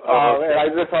 And I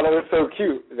just thought it was so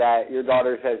cute that your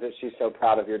daughter says that she's so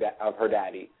proud of of her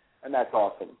daddy, and that's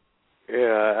awesome.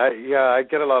 Yeah, I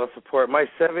get a lot of support. My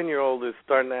 7-year-old is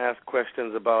starting to ask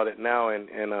questions about it now, and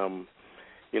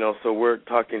so we're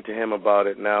talking to him about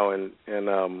it now, and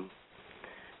I'm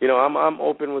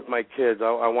open with my kids.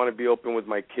 I want to be open with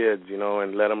my kids,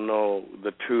 and let them know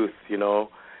the truth, and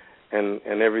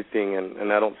everything,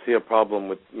 and I don't see a problem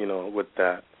with with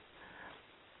that.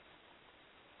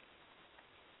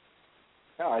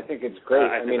 No, I think it's great.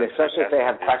 I mean, especially if they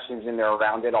have questions and they're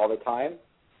around it all the time.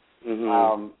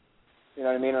 Mm-hmm. You know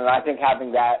what I mean? And I think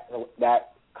having that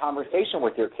conversation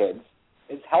with your kids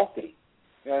is healthy.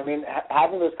 You know what I mean?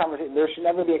 Having those conversations, there should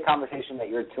never be a conversation that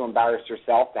you're too embarrassed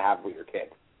yourself to have with your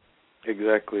kid.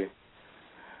 Exactly.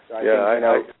 So I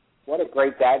think, what a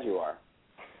great dad you are.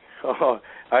 Oh,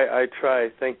 I try.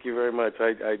 Thank you very much.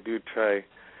 I do try.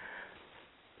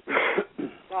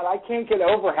 God, I can't get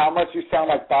over how much you sound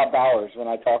like Bob Bowers when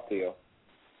I talk to you.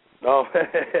 Oh,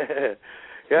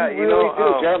 yeah, he really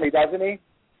do, Jeremy, doesn't he?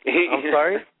 I'm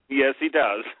sorry? Yes, he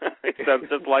does. He sounds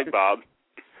just like Bob.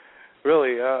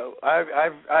 Really?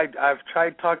 I've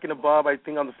tried talking to Bob, I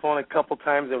think, on the phone a couple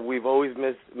times, and we've always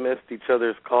missed each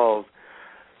other's calls.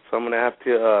 So I'm going to have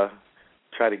to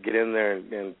try to get in there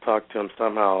and talk to him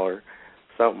somehow or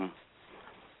something.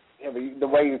 Yeah, but the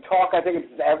way you talk, I think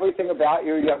it's everything about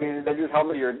you. I mean, they just tell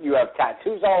me you have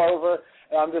tattoos all over,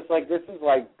 and I'm just like, this is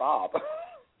like Bob.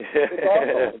 It's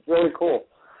awesome. It's really cool.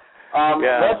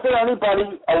 Was there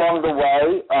anybody along the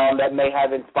way that may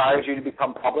have inspired you to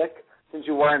become public, since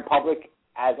you were in public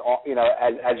as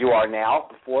you are now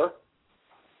before?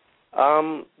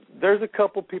 There's a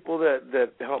couple people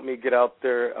that helped me get out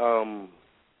there.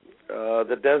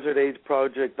 The Desert AIDS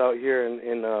Project out here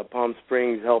in Palm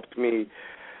Springs helped me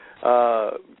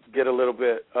get a little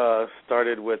bit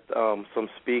started with some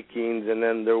speakings, and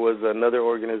then there was another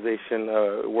organization,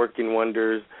 Working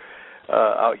Wonders,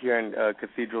 out here in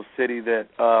Cathedral City that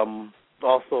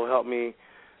also helped me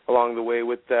along the way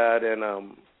with that.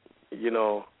 And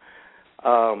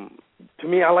to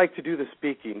me, I like to do the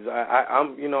speakings.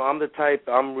 I'm the type,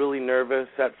 I'm really nervous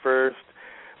at first,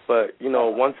 but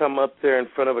once I'm up there in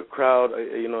front of a crowd,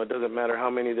 it doesn't matter how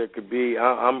many there could be.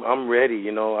 I'm ready.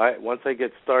 Once I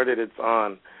get started, it's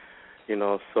on.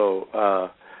 So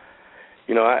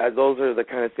those are the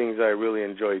kind of things I really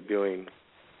enjoy doing.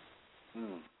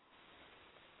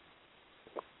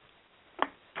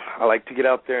 I like to get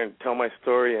out there and tell my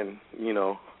story, and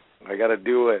I got to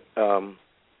do it.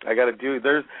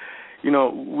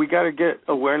 We got to get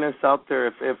awareness out there.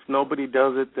 If nobody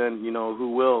does it, then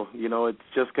who will? It's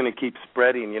just going to keep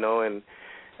spreading. And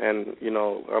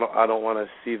I don't want to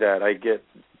see that. I get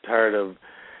tired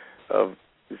of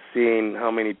seeing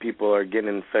how many people are getting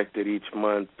infected each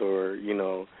month, or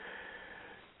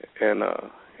and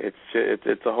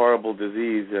it's a horrible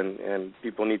disease, and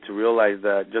people need to realize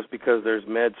that just because there's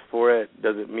meds for it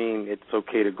doesn't mean it's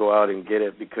okay to go out and get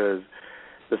it, because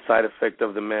the side effect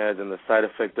of the meds and the side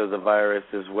effect of the virus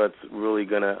is what's really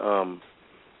going to,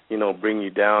 bring you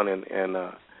down. And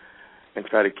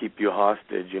try to keep you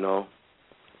hostage, you know.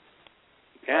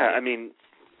 Yeah, I mean,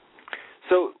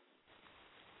 so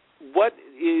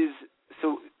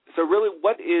really,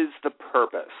 what is the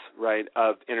purpose, right,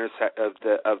 of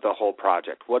the whole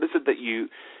project? What is it that you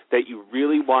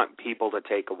really want people to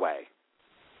take away?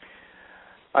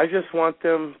 I just want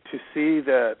them to see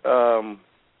that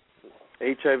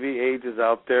HIV/AIDS is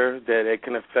out there, that it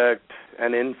can affect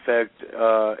and infect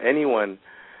anyone.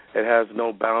 It has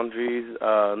no boundaries,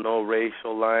 no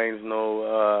racial lines,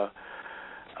 no,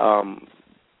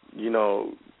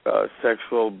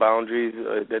 sexual boundaries.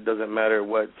 It doesn't matter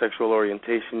what sexual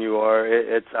orientation you are.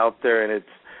 It's out there, and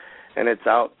it's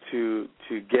out to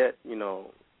get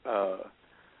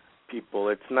people.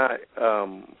 It's not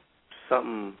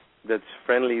something that's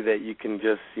friendly that you can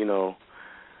just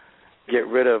get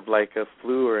rid of like a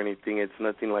flu or anything. It's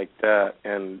nothing like that,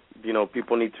 and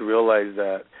people need to realize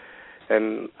that.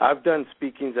 And I've done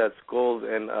speakings at schools,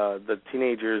 and the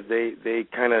teenagers they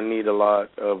kind of need a lot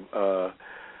of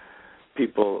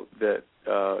people that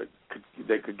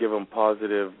could give them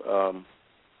positive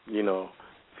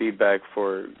feedback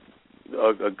for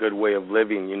a good way of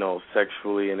living,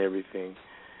 sexually and everything.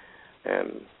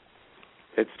 And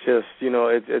it's just,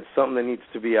 it's something that needs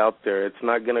to be out there. It's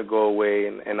not going to go away,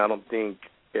 and I don't think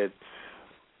it's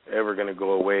ever going to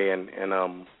go away. And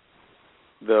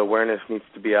the awareness needs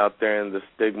to be out there, and the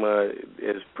stigma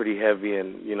is pretty heavy,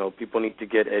 and, people need to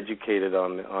get educated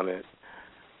on it.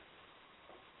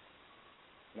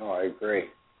 No, I agree.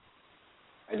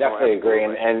 I definitely agree.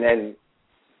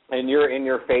 And your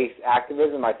in-your-face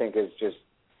activism, I think, is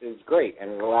great,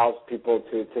 and it allows people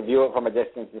to view it from a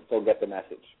distance and still get the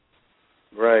message.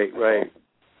 Right.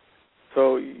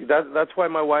 So that's why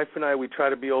my wife and I, we try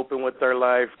to be open with our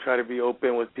life, try to be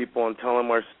open with people and tell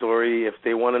them our story. If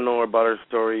they want to know about our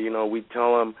story, we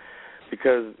tell them,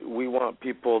 because we want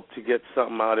people to get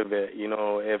something out of it.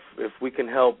 If we can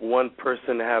help one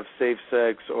person to have safe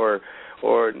sex or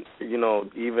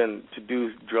even to do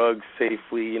drugs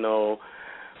safely,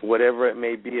 whatever it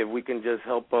may be, if we can just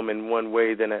help them in one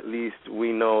way, then at least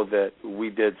we know that we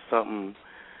did something,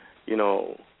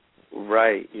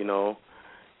 right,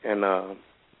 and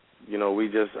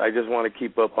I just want to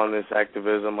keep up on this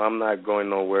activism. I'm not going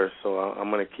nowhere, so I'm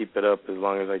going to keep it up as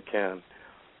long as I can.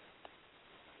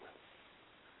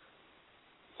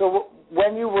 So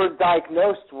when you were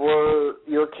diagnosed, were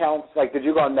your counts, did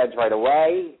you go on meds right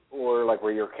away, or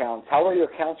were your counts, how were your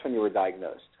counts when you were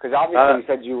diagnosed? Because obviously you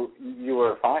said you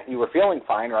were fine, you were feeling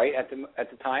fine, right, at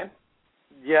the time?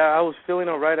 Yeah, I was feeling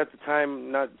all right at the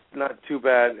time, not too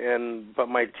bad, but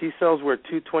my T cells were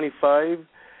 225,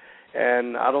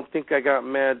 and I don't think I got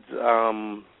meds.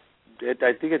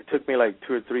 I think it took me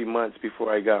 2 or 3 months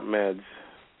before I got meds.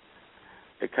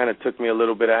 It kind of took me a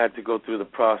little bit. I had to go through the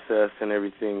process and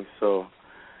everything, so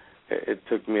it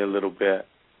took me a little bit.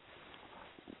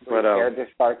 Were you scared to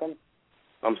start them?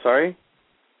 I'm sorry?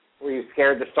 Were you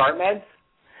scared to start meds?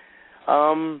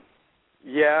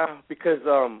 Yeah, because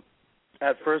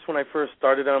at first, when I first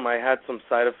started them, I had some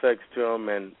side effects to them,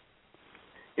 and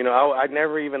I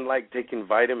never even liked taking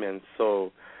vitamins.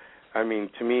 So, I mean,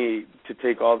 to me, to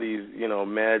take all these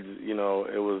meds,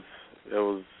 it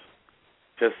was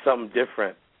just something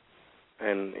different,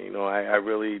 and I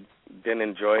really didn't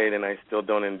enjoy it, and I still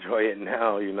don't enjoy it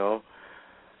now,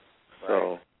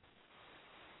 So,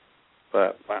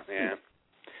 but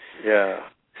yeah.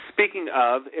 Speaking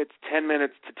of, it's 10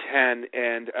 minutes to 10,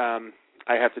 and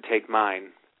I have to take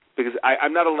mine because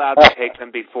I'm not allowed to take them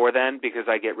before then because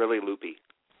I get really loopy.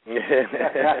 and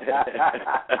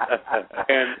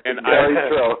Very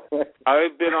true.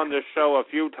 I've been on this show a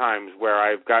few times where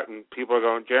I've gotten people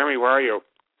going, Jeremy, where are you?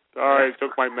 Sorry, I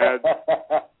took my meds.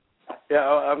 Yeah,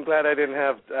 I'm glad I didn't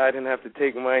have to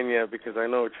take mine yet, because I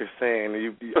know what you're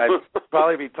saying. I'd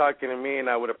probably be talking to me, and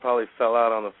I would have probably fell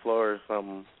out on the floor or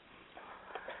something.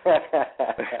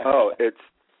 Oh, it's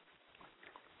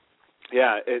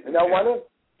yeah.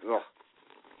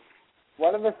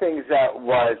 One of the things that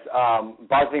was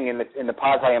buzzing in the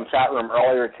Paz I Am chat room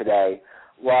earlier today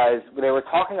was they were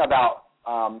talking about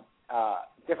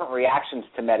different reactions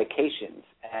to medications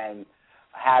and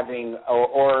having,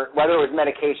 or whether it was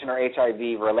medication or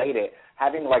HIV related,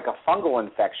 having a fungal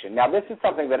infection. Now, this is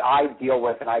something that I deal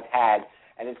with and I've had,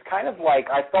 and it's kind of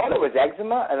I thought it was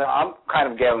eczema, and I'm kind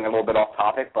of getting a little bit off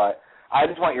topic, but I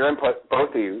just want your input,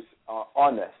 both of you,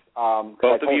 on this.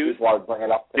 Both of you? I would bring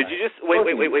it up tonight. Did you just wait?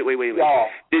 Y'all.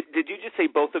 Did you just say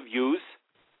both of yous?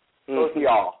 Both of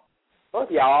y'all. Both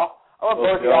of y'all. I want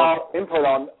both of y'all input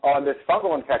on this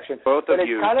fungal infection. Both of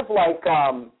you. It's kind of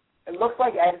it looks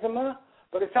like eczema,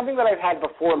 but it's something that I've had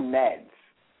before meds.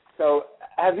 So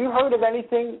have you heard of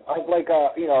anything like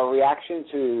a reaction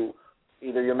to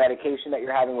either your medication that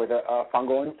you're having with a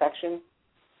fungal infection,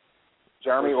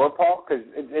 Jeremy or Paul? Because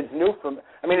it's new for me.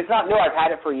 I mean, it's not new. I've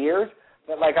had it for years,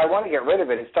 but like I want to get rid of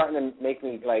it. It's starting to make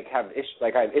me like have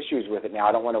I have issues with it now.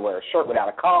 I don't want to wear a shirt without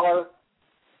a collar.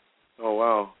 Oh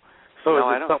wow! So is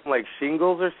it something like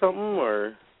shingles or something,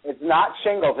 or? It's not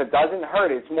shingles. It doesn't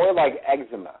hurt. It's more like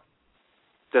eczema.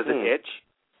 Does it itch?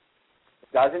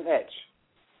 It doesn't itch.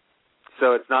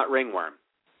 So it's not ringworm?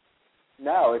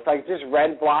 No, it's like just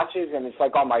red blotches, and it's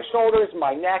like on my shoulders,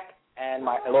 my neck, and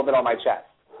a little bit on my chest.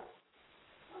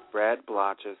 Red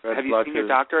blotches. Have you seen your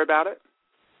doctor about it?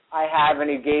 I have, and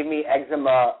he gave me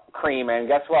eczema cream, and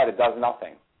guess what? It does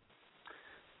nothing.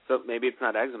 So maybe it's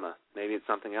not eczema. Maybe it's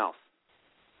something else.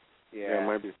 Yeah, it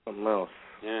might be something else.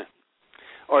 Yeah.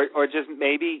 Or just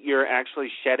maybe you're actually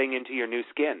shedding into your new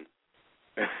skin.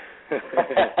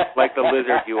 Like the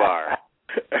lizard you are.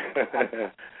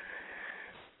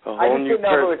 I just didn't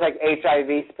know if it was like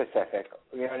HIV specific.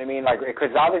 You know what I mean? Like, because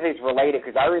obviously it's related.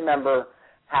 Because I remember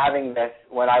having this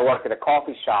when I worked at a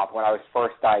coffee shop when I was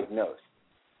first diagnosed.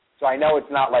 So I know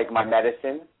it's not like my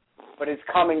medicine, but it's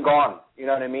come and gone. You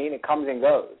know what I mean? It comes and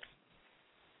goes.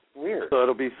 Weird. So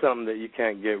it'll be something that you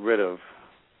can't get rid of.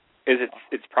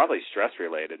 It's probably stress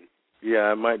related.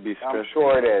 Yeah, it might be stress. I'm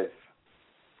sure it is.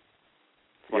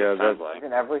 Yeah,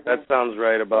 that sounds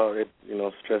right about it.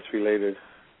 Stress related.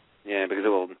 Yeah, because it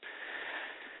will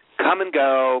come and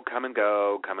go, come and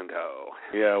go, come and go.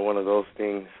 Yeah, one of those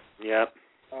things. Yep.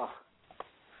 Oh,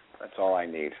 that's all I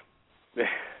need.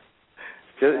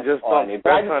 just all I need.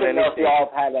 But I just didn't know if you all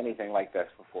have had anything like this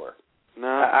before. No,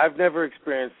 I've never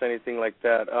experienced anything like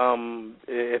that.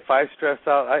 If I stress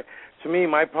out, to me,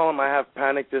 my problem, I have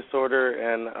panic disorder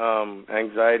and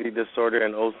anxiety disorder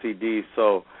and OCD.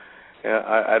 So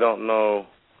I don't know,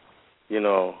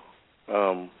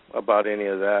 about any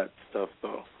of that stuff,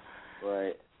 though.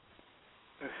 Right.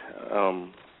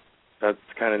 That's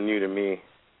kind of new to me.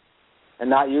 And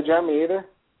not you, Jeremy, either?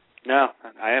 No,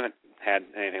 I haven't had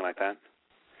anything like that.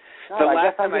 No, the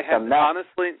last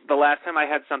time I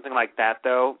had something like that,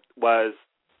 though, was,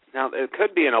 now it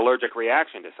could be an allergic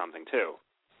reaction to something, too.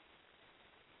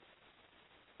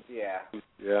 Yeah.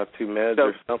 Yeah, to meds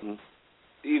or something.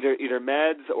 Either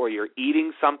meds or you're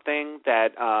eating something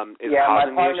that is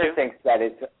causing the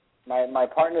issue. My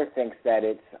partner thinks that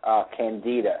it's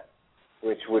candida,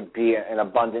 which would be an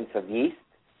abundance of yeast.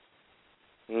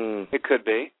 It could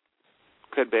be.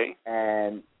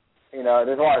 And,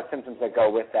 there's a lot of symptoms that go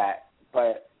with that,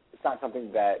 but it's not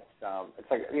something that,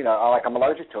 it's like, like I'm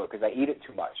allergic to it because I eat it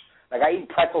too much. Like I eat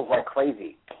pretzels like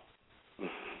crazy.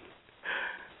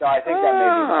 So I think that may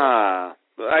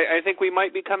be I think we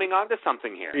might be coming on to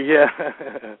something here. Yeah.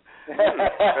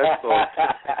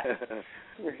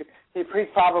 He's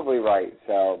probably right.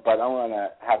 So, but I'm going to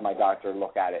have my doctor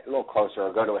look at it a little closer,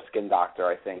 or go to a skin doctor,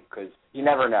 I think, because you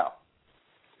never know.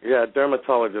 Yeah, a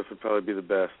dermatologist would probably be the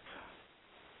best.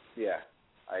 Yeah,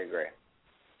 I agree.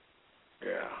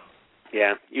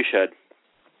 Yeah, you should.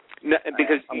 No,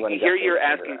 because here you're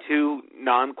asking two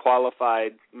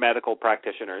non-qualified medical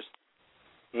practitioners.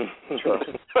 Sure.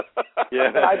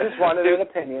 Yeah. I just wanted an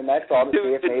opinion. That's all to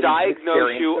see if maybe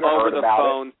diagnose you over the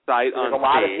phone, sight unseen. A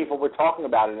lot of people were talking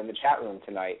about it in the chat room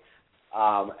tonight,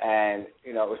 and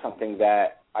it was something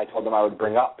that I told them I would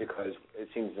bring up because it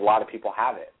seems a lot of people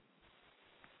have it.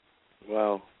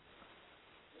 Well,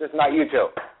 just not you two.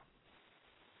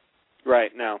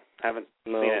 Right? No, haven't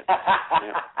seen it.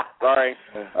 Yeah. Sorry.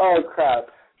 Oh crap.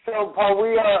 So, Paul,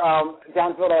 we are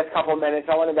down to the last couple of minutes.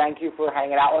 I want to thank you for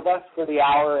hanging out with us for the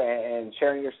hour and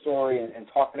sharing your story and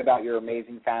talking about your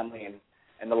amazing family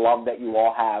and the love that you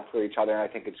all have for each other, and I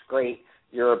think it's great.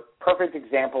 You're a perfect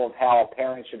example of how a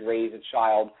parent should raise a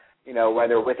child,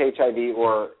 whether with HIV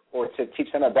or to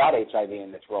teach them about HIV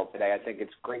in this world today. I think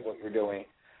it's great what you're doing.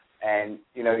 And,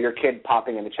 your kid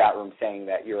popping in the chat room saying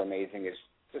that you're amazing is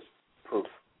just proof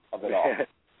of it all.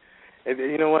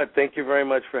 You know what? Thank you very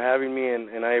much for having me,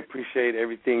 and I appreciate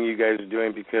everything you guys are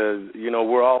doing because,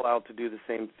 we're all out to do the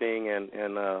same thing,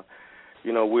 and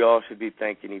we all should be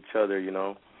thanking each other,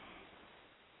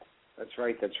 That's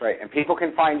right. And people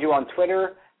can find you on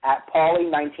Twitter at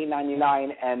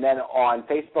Paulie1999, and then on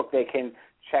Facebook they can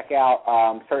check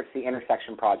out Search the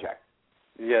Intersection Project.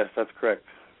 Yes, that's correct.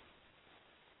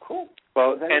 Cool.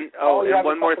 Well,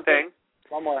 one more thing.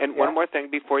 One more thing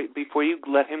before you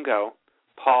let him go.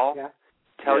 Paul,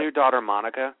 tell your daughter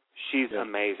Monica she's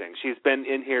amazing. She's been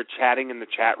in here chatting in the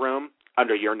chat room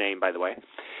under your name, by the way,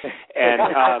 and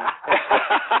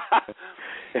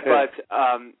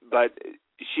but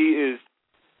she is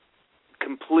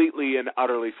completely and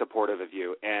utterly supportive of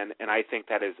you, and I think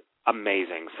that is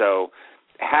amazing. So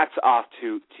hats off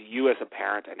to you as a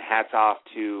parent, and hats off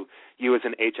to you as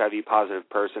an HIV-positive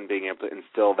person being able to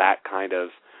instill that kind of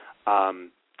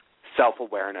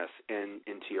self-awareness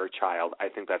into your child. I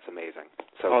think that's amazing.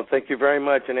 So, thank you very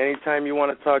much. And anytime you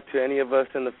want to talk to any of us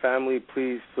in the family,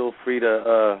 please feel free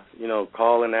to,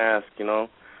 call and ask, Yep.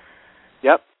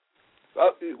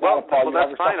 Well,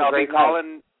 that's fine.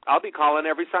 I'll be calling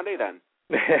every Sunday then.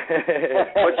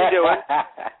 What you doing?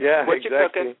 Yeah, what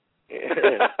exactly. You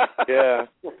cooking? Yeah.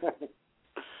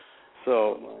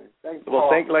 So,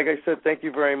 thanks, like I said, thank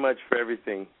you very much for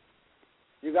everything.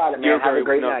 You got it, man. Have a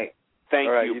great night. Thank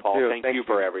right, you, Paul. Too. Thank you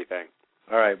for everything.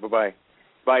 All right, bye-bye.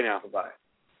 Bye now. Bye-bye.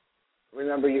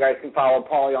 Remember, you guys can follow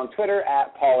Paulie on Twitter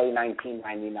at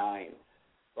Paulie1999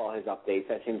 for all his updates.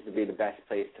 That seems to be the best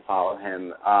place to follow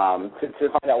him to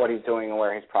find out what he's doing and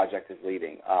where his project is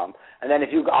leading. And then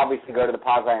if you obviously go to the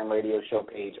Paz I Am Radio Show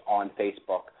page on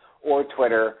Facebook or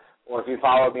Twitter, or if you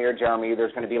follow me or Jeremy,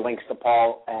 there's going to be links to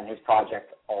Paul and his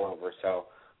project all over. So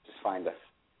just find us.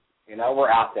 We're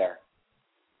out there.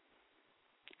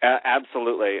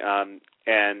 Absolutely. And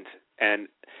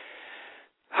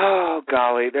oh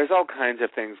golly, there's all kinds of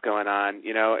things going on.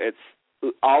 It's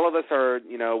all of us are.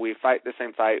 We fight the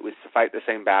same fight. We fight the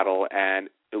same battle, and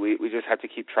we just have to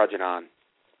keep trudging on.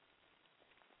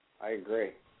 I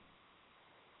agree.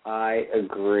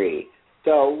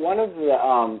 So one of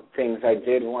the things I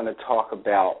did want to talk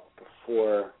about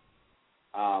before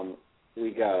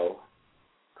we go,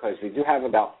 because we do have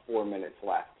about 4 minutes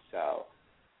left. So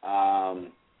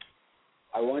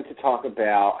I want to talk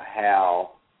about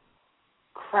how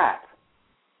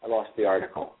I lost the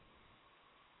article.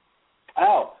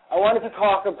 I wanted to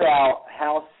talk about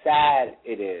how sad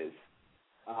it is.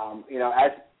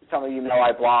 As some of you know,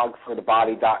 I blog for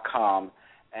thebody.com,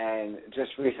 and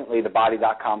just recently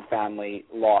thebody.com family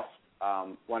lost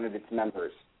one of its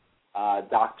members,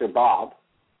 Dr. Bob,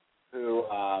 who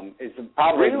is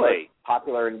probably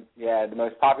the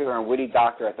most popular and witty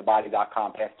doctor at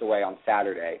thebody.com, passed away on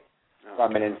Saturday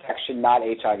from an infection not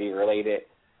HIV-related.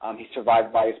 He's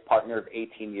survived by his partner of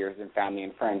 18 years and family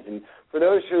and friends. And for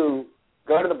those who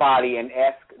go to the Body and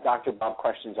ask Dr. Bob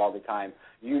questions all the time,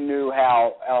 you knew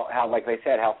how like they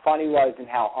said, how fun he was and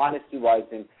how honest he was,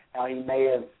 and how he may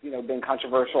have been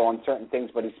controversial on certain things,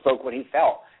 but he spoke what he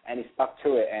felt and he stuck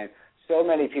to it. And so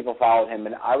many people followed him.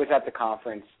 And I was at the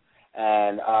conference,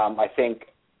 and I think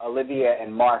Olivia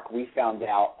and Mark, we found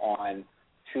out on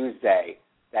Tuesday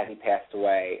that he passed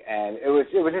away, and it was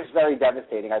just very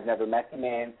devastating. I've never met the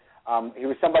man. He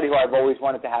was somebody who I've always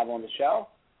wanted to have on the show,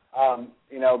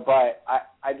 but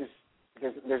I just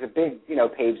there's a big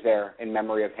page there in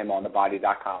memory of him on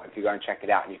thebody.com. If you go and check it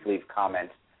out, and you can leave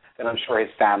comments, then I'm sure his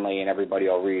family and everybody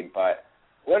will read. But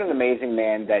what an amazing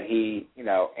man that he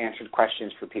answered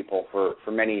questions for people for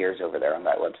many years over there on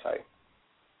that website.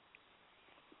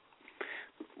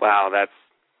 Wow,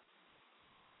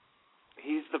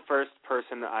 he's the first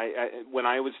person when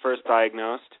I was first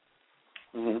diagnosed,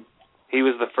 he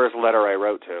was the first letter I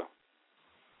wrote to.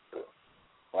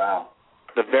 Wow.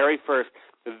 The very first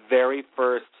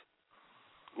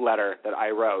letter that I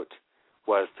wrote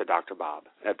was to Dr. Bob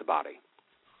at the Body.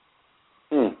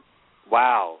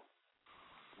 Wow.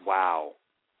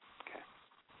 Okay.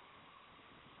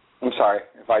 I'm sorry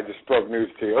if I just broke news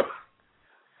to you.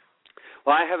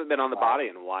 Well, I haven't been on the Body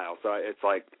in a while, so it's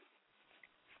like...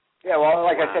 Yeah, well,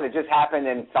 like I said, it just happened,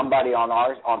 and somebody on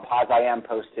Paz I Am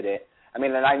posted it. I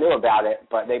mean, and I knew about it,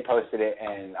 but they posted it,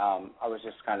 and I was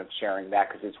just kind of sharing that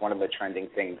because it's one of the trending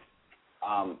things,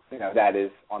 that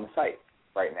is on the site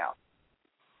right now.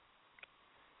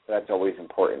 So that's always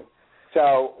important.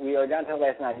 So we are down to the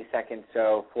last 90 seconds.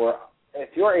 So if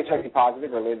you're HIV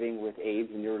positive or living with AIDS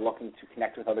and you're looking to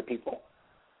connect with other people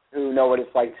who know what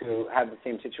it's like to have the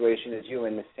same situation as you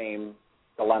in the same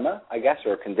dilemma, I guess,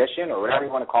 or condition, or whatever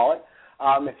you want to call it.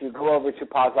 If you go over to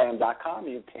PazIam.com,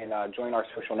 you can join our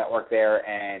social network there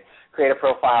and create a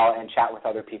profile and chat with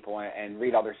other people and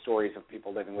read other stories of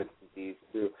people living with disease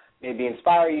to maybe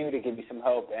inspire you, to give you some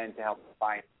hope, and to help you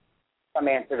find some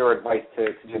answer or advice to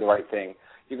do the right thing.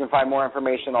 You can find more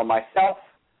information on myself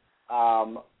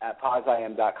at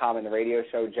PazIam.com and the radio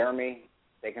show. Jeremy,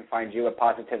 they can find you at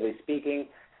Positively Speaking.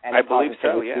 And I believe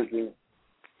so, yeah. Speaking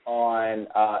on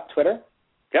Twitter.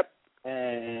 Yep.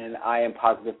 And I am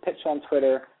Positive Pitch on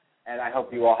Twitter. And I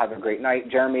hope you all have a great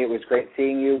night. Jeremy, it was great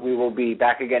seeing you. We will be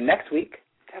back again next week.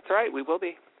 That's right, we will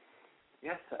be.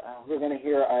 Yes, we're going to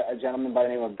hear a gentleman by the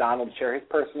name of Donald share his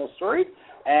personal story,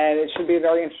 and it should be a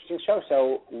very interesting show.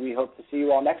 So we hope to see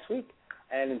you all next week.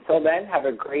 And until then, have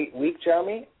a great week,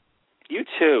 Jeremy. You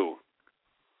too.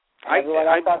 Everyone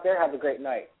else out there, have a great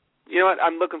night. You know what?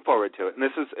 I'm looking forward to it. And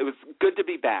it was good to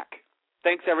be back.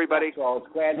 Thanks, everybody. Well,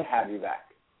 it's glad to have you back.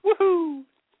 Woohoo!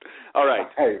 All right.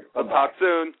 Hey, we'll talk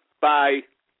soon. Bye.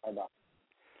 Bye-bye.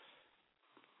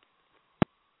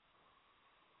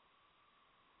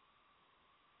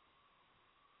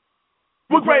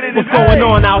 What's going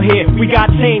on out here? We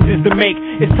got changes to make.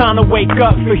 It's time to wake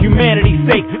up for humanity's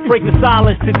sake. Break the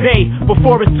silence today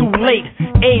before it's too late.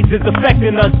 AIDS is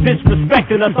affecting us,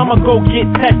 disrespecting us. I'ma go get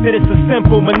tested. It's a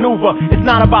simple maneuver. It's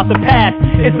not about the past.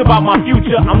 It's about my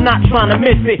future. I'm not trying to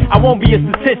miss it. I won't be a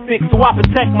statistic, so I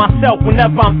protect myself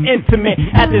whenever I'm intimate.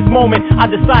 At this moment, I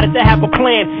decided to have a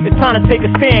plan. It's time to take a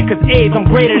stand, cause AIDS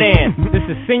I'm greater than. This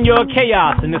is Senor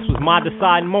Chaos, and this was my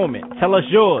deciding moment. Tell us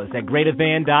yours at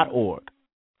greaterthan.org.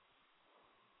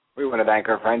 We want to thank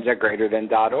our friends at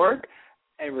greaterthan.org.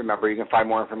 And remember, you can find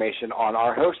more information on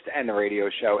our host and the radio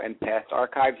show and past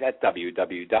archives at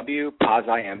www.pazim.com.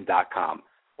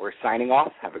 We're signing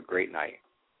off. Have a great night.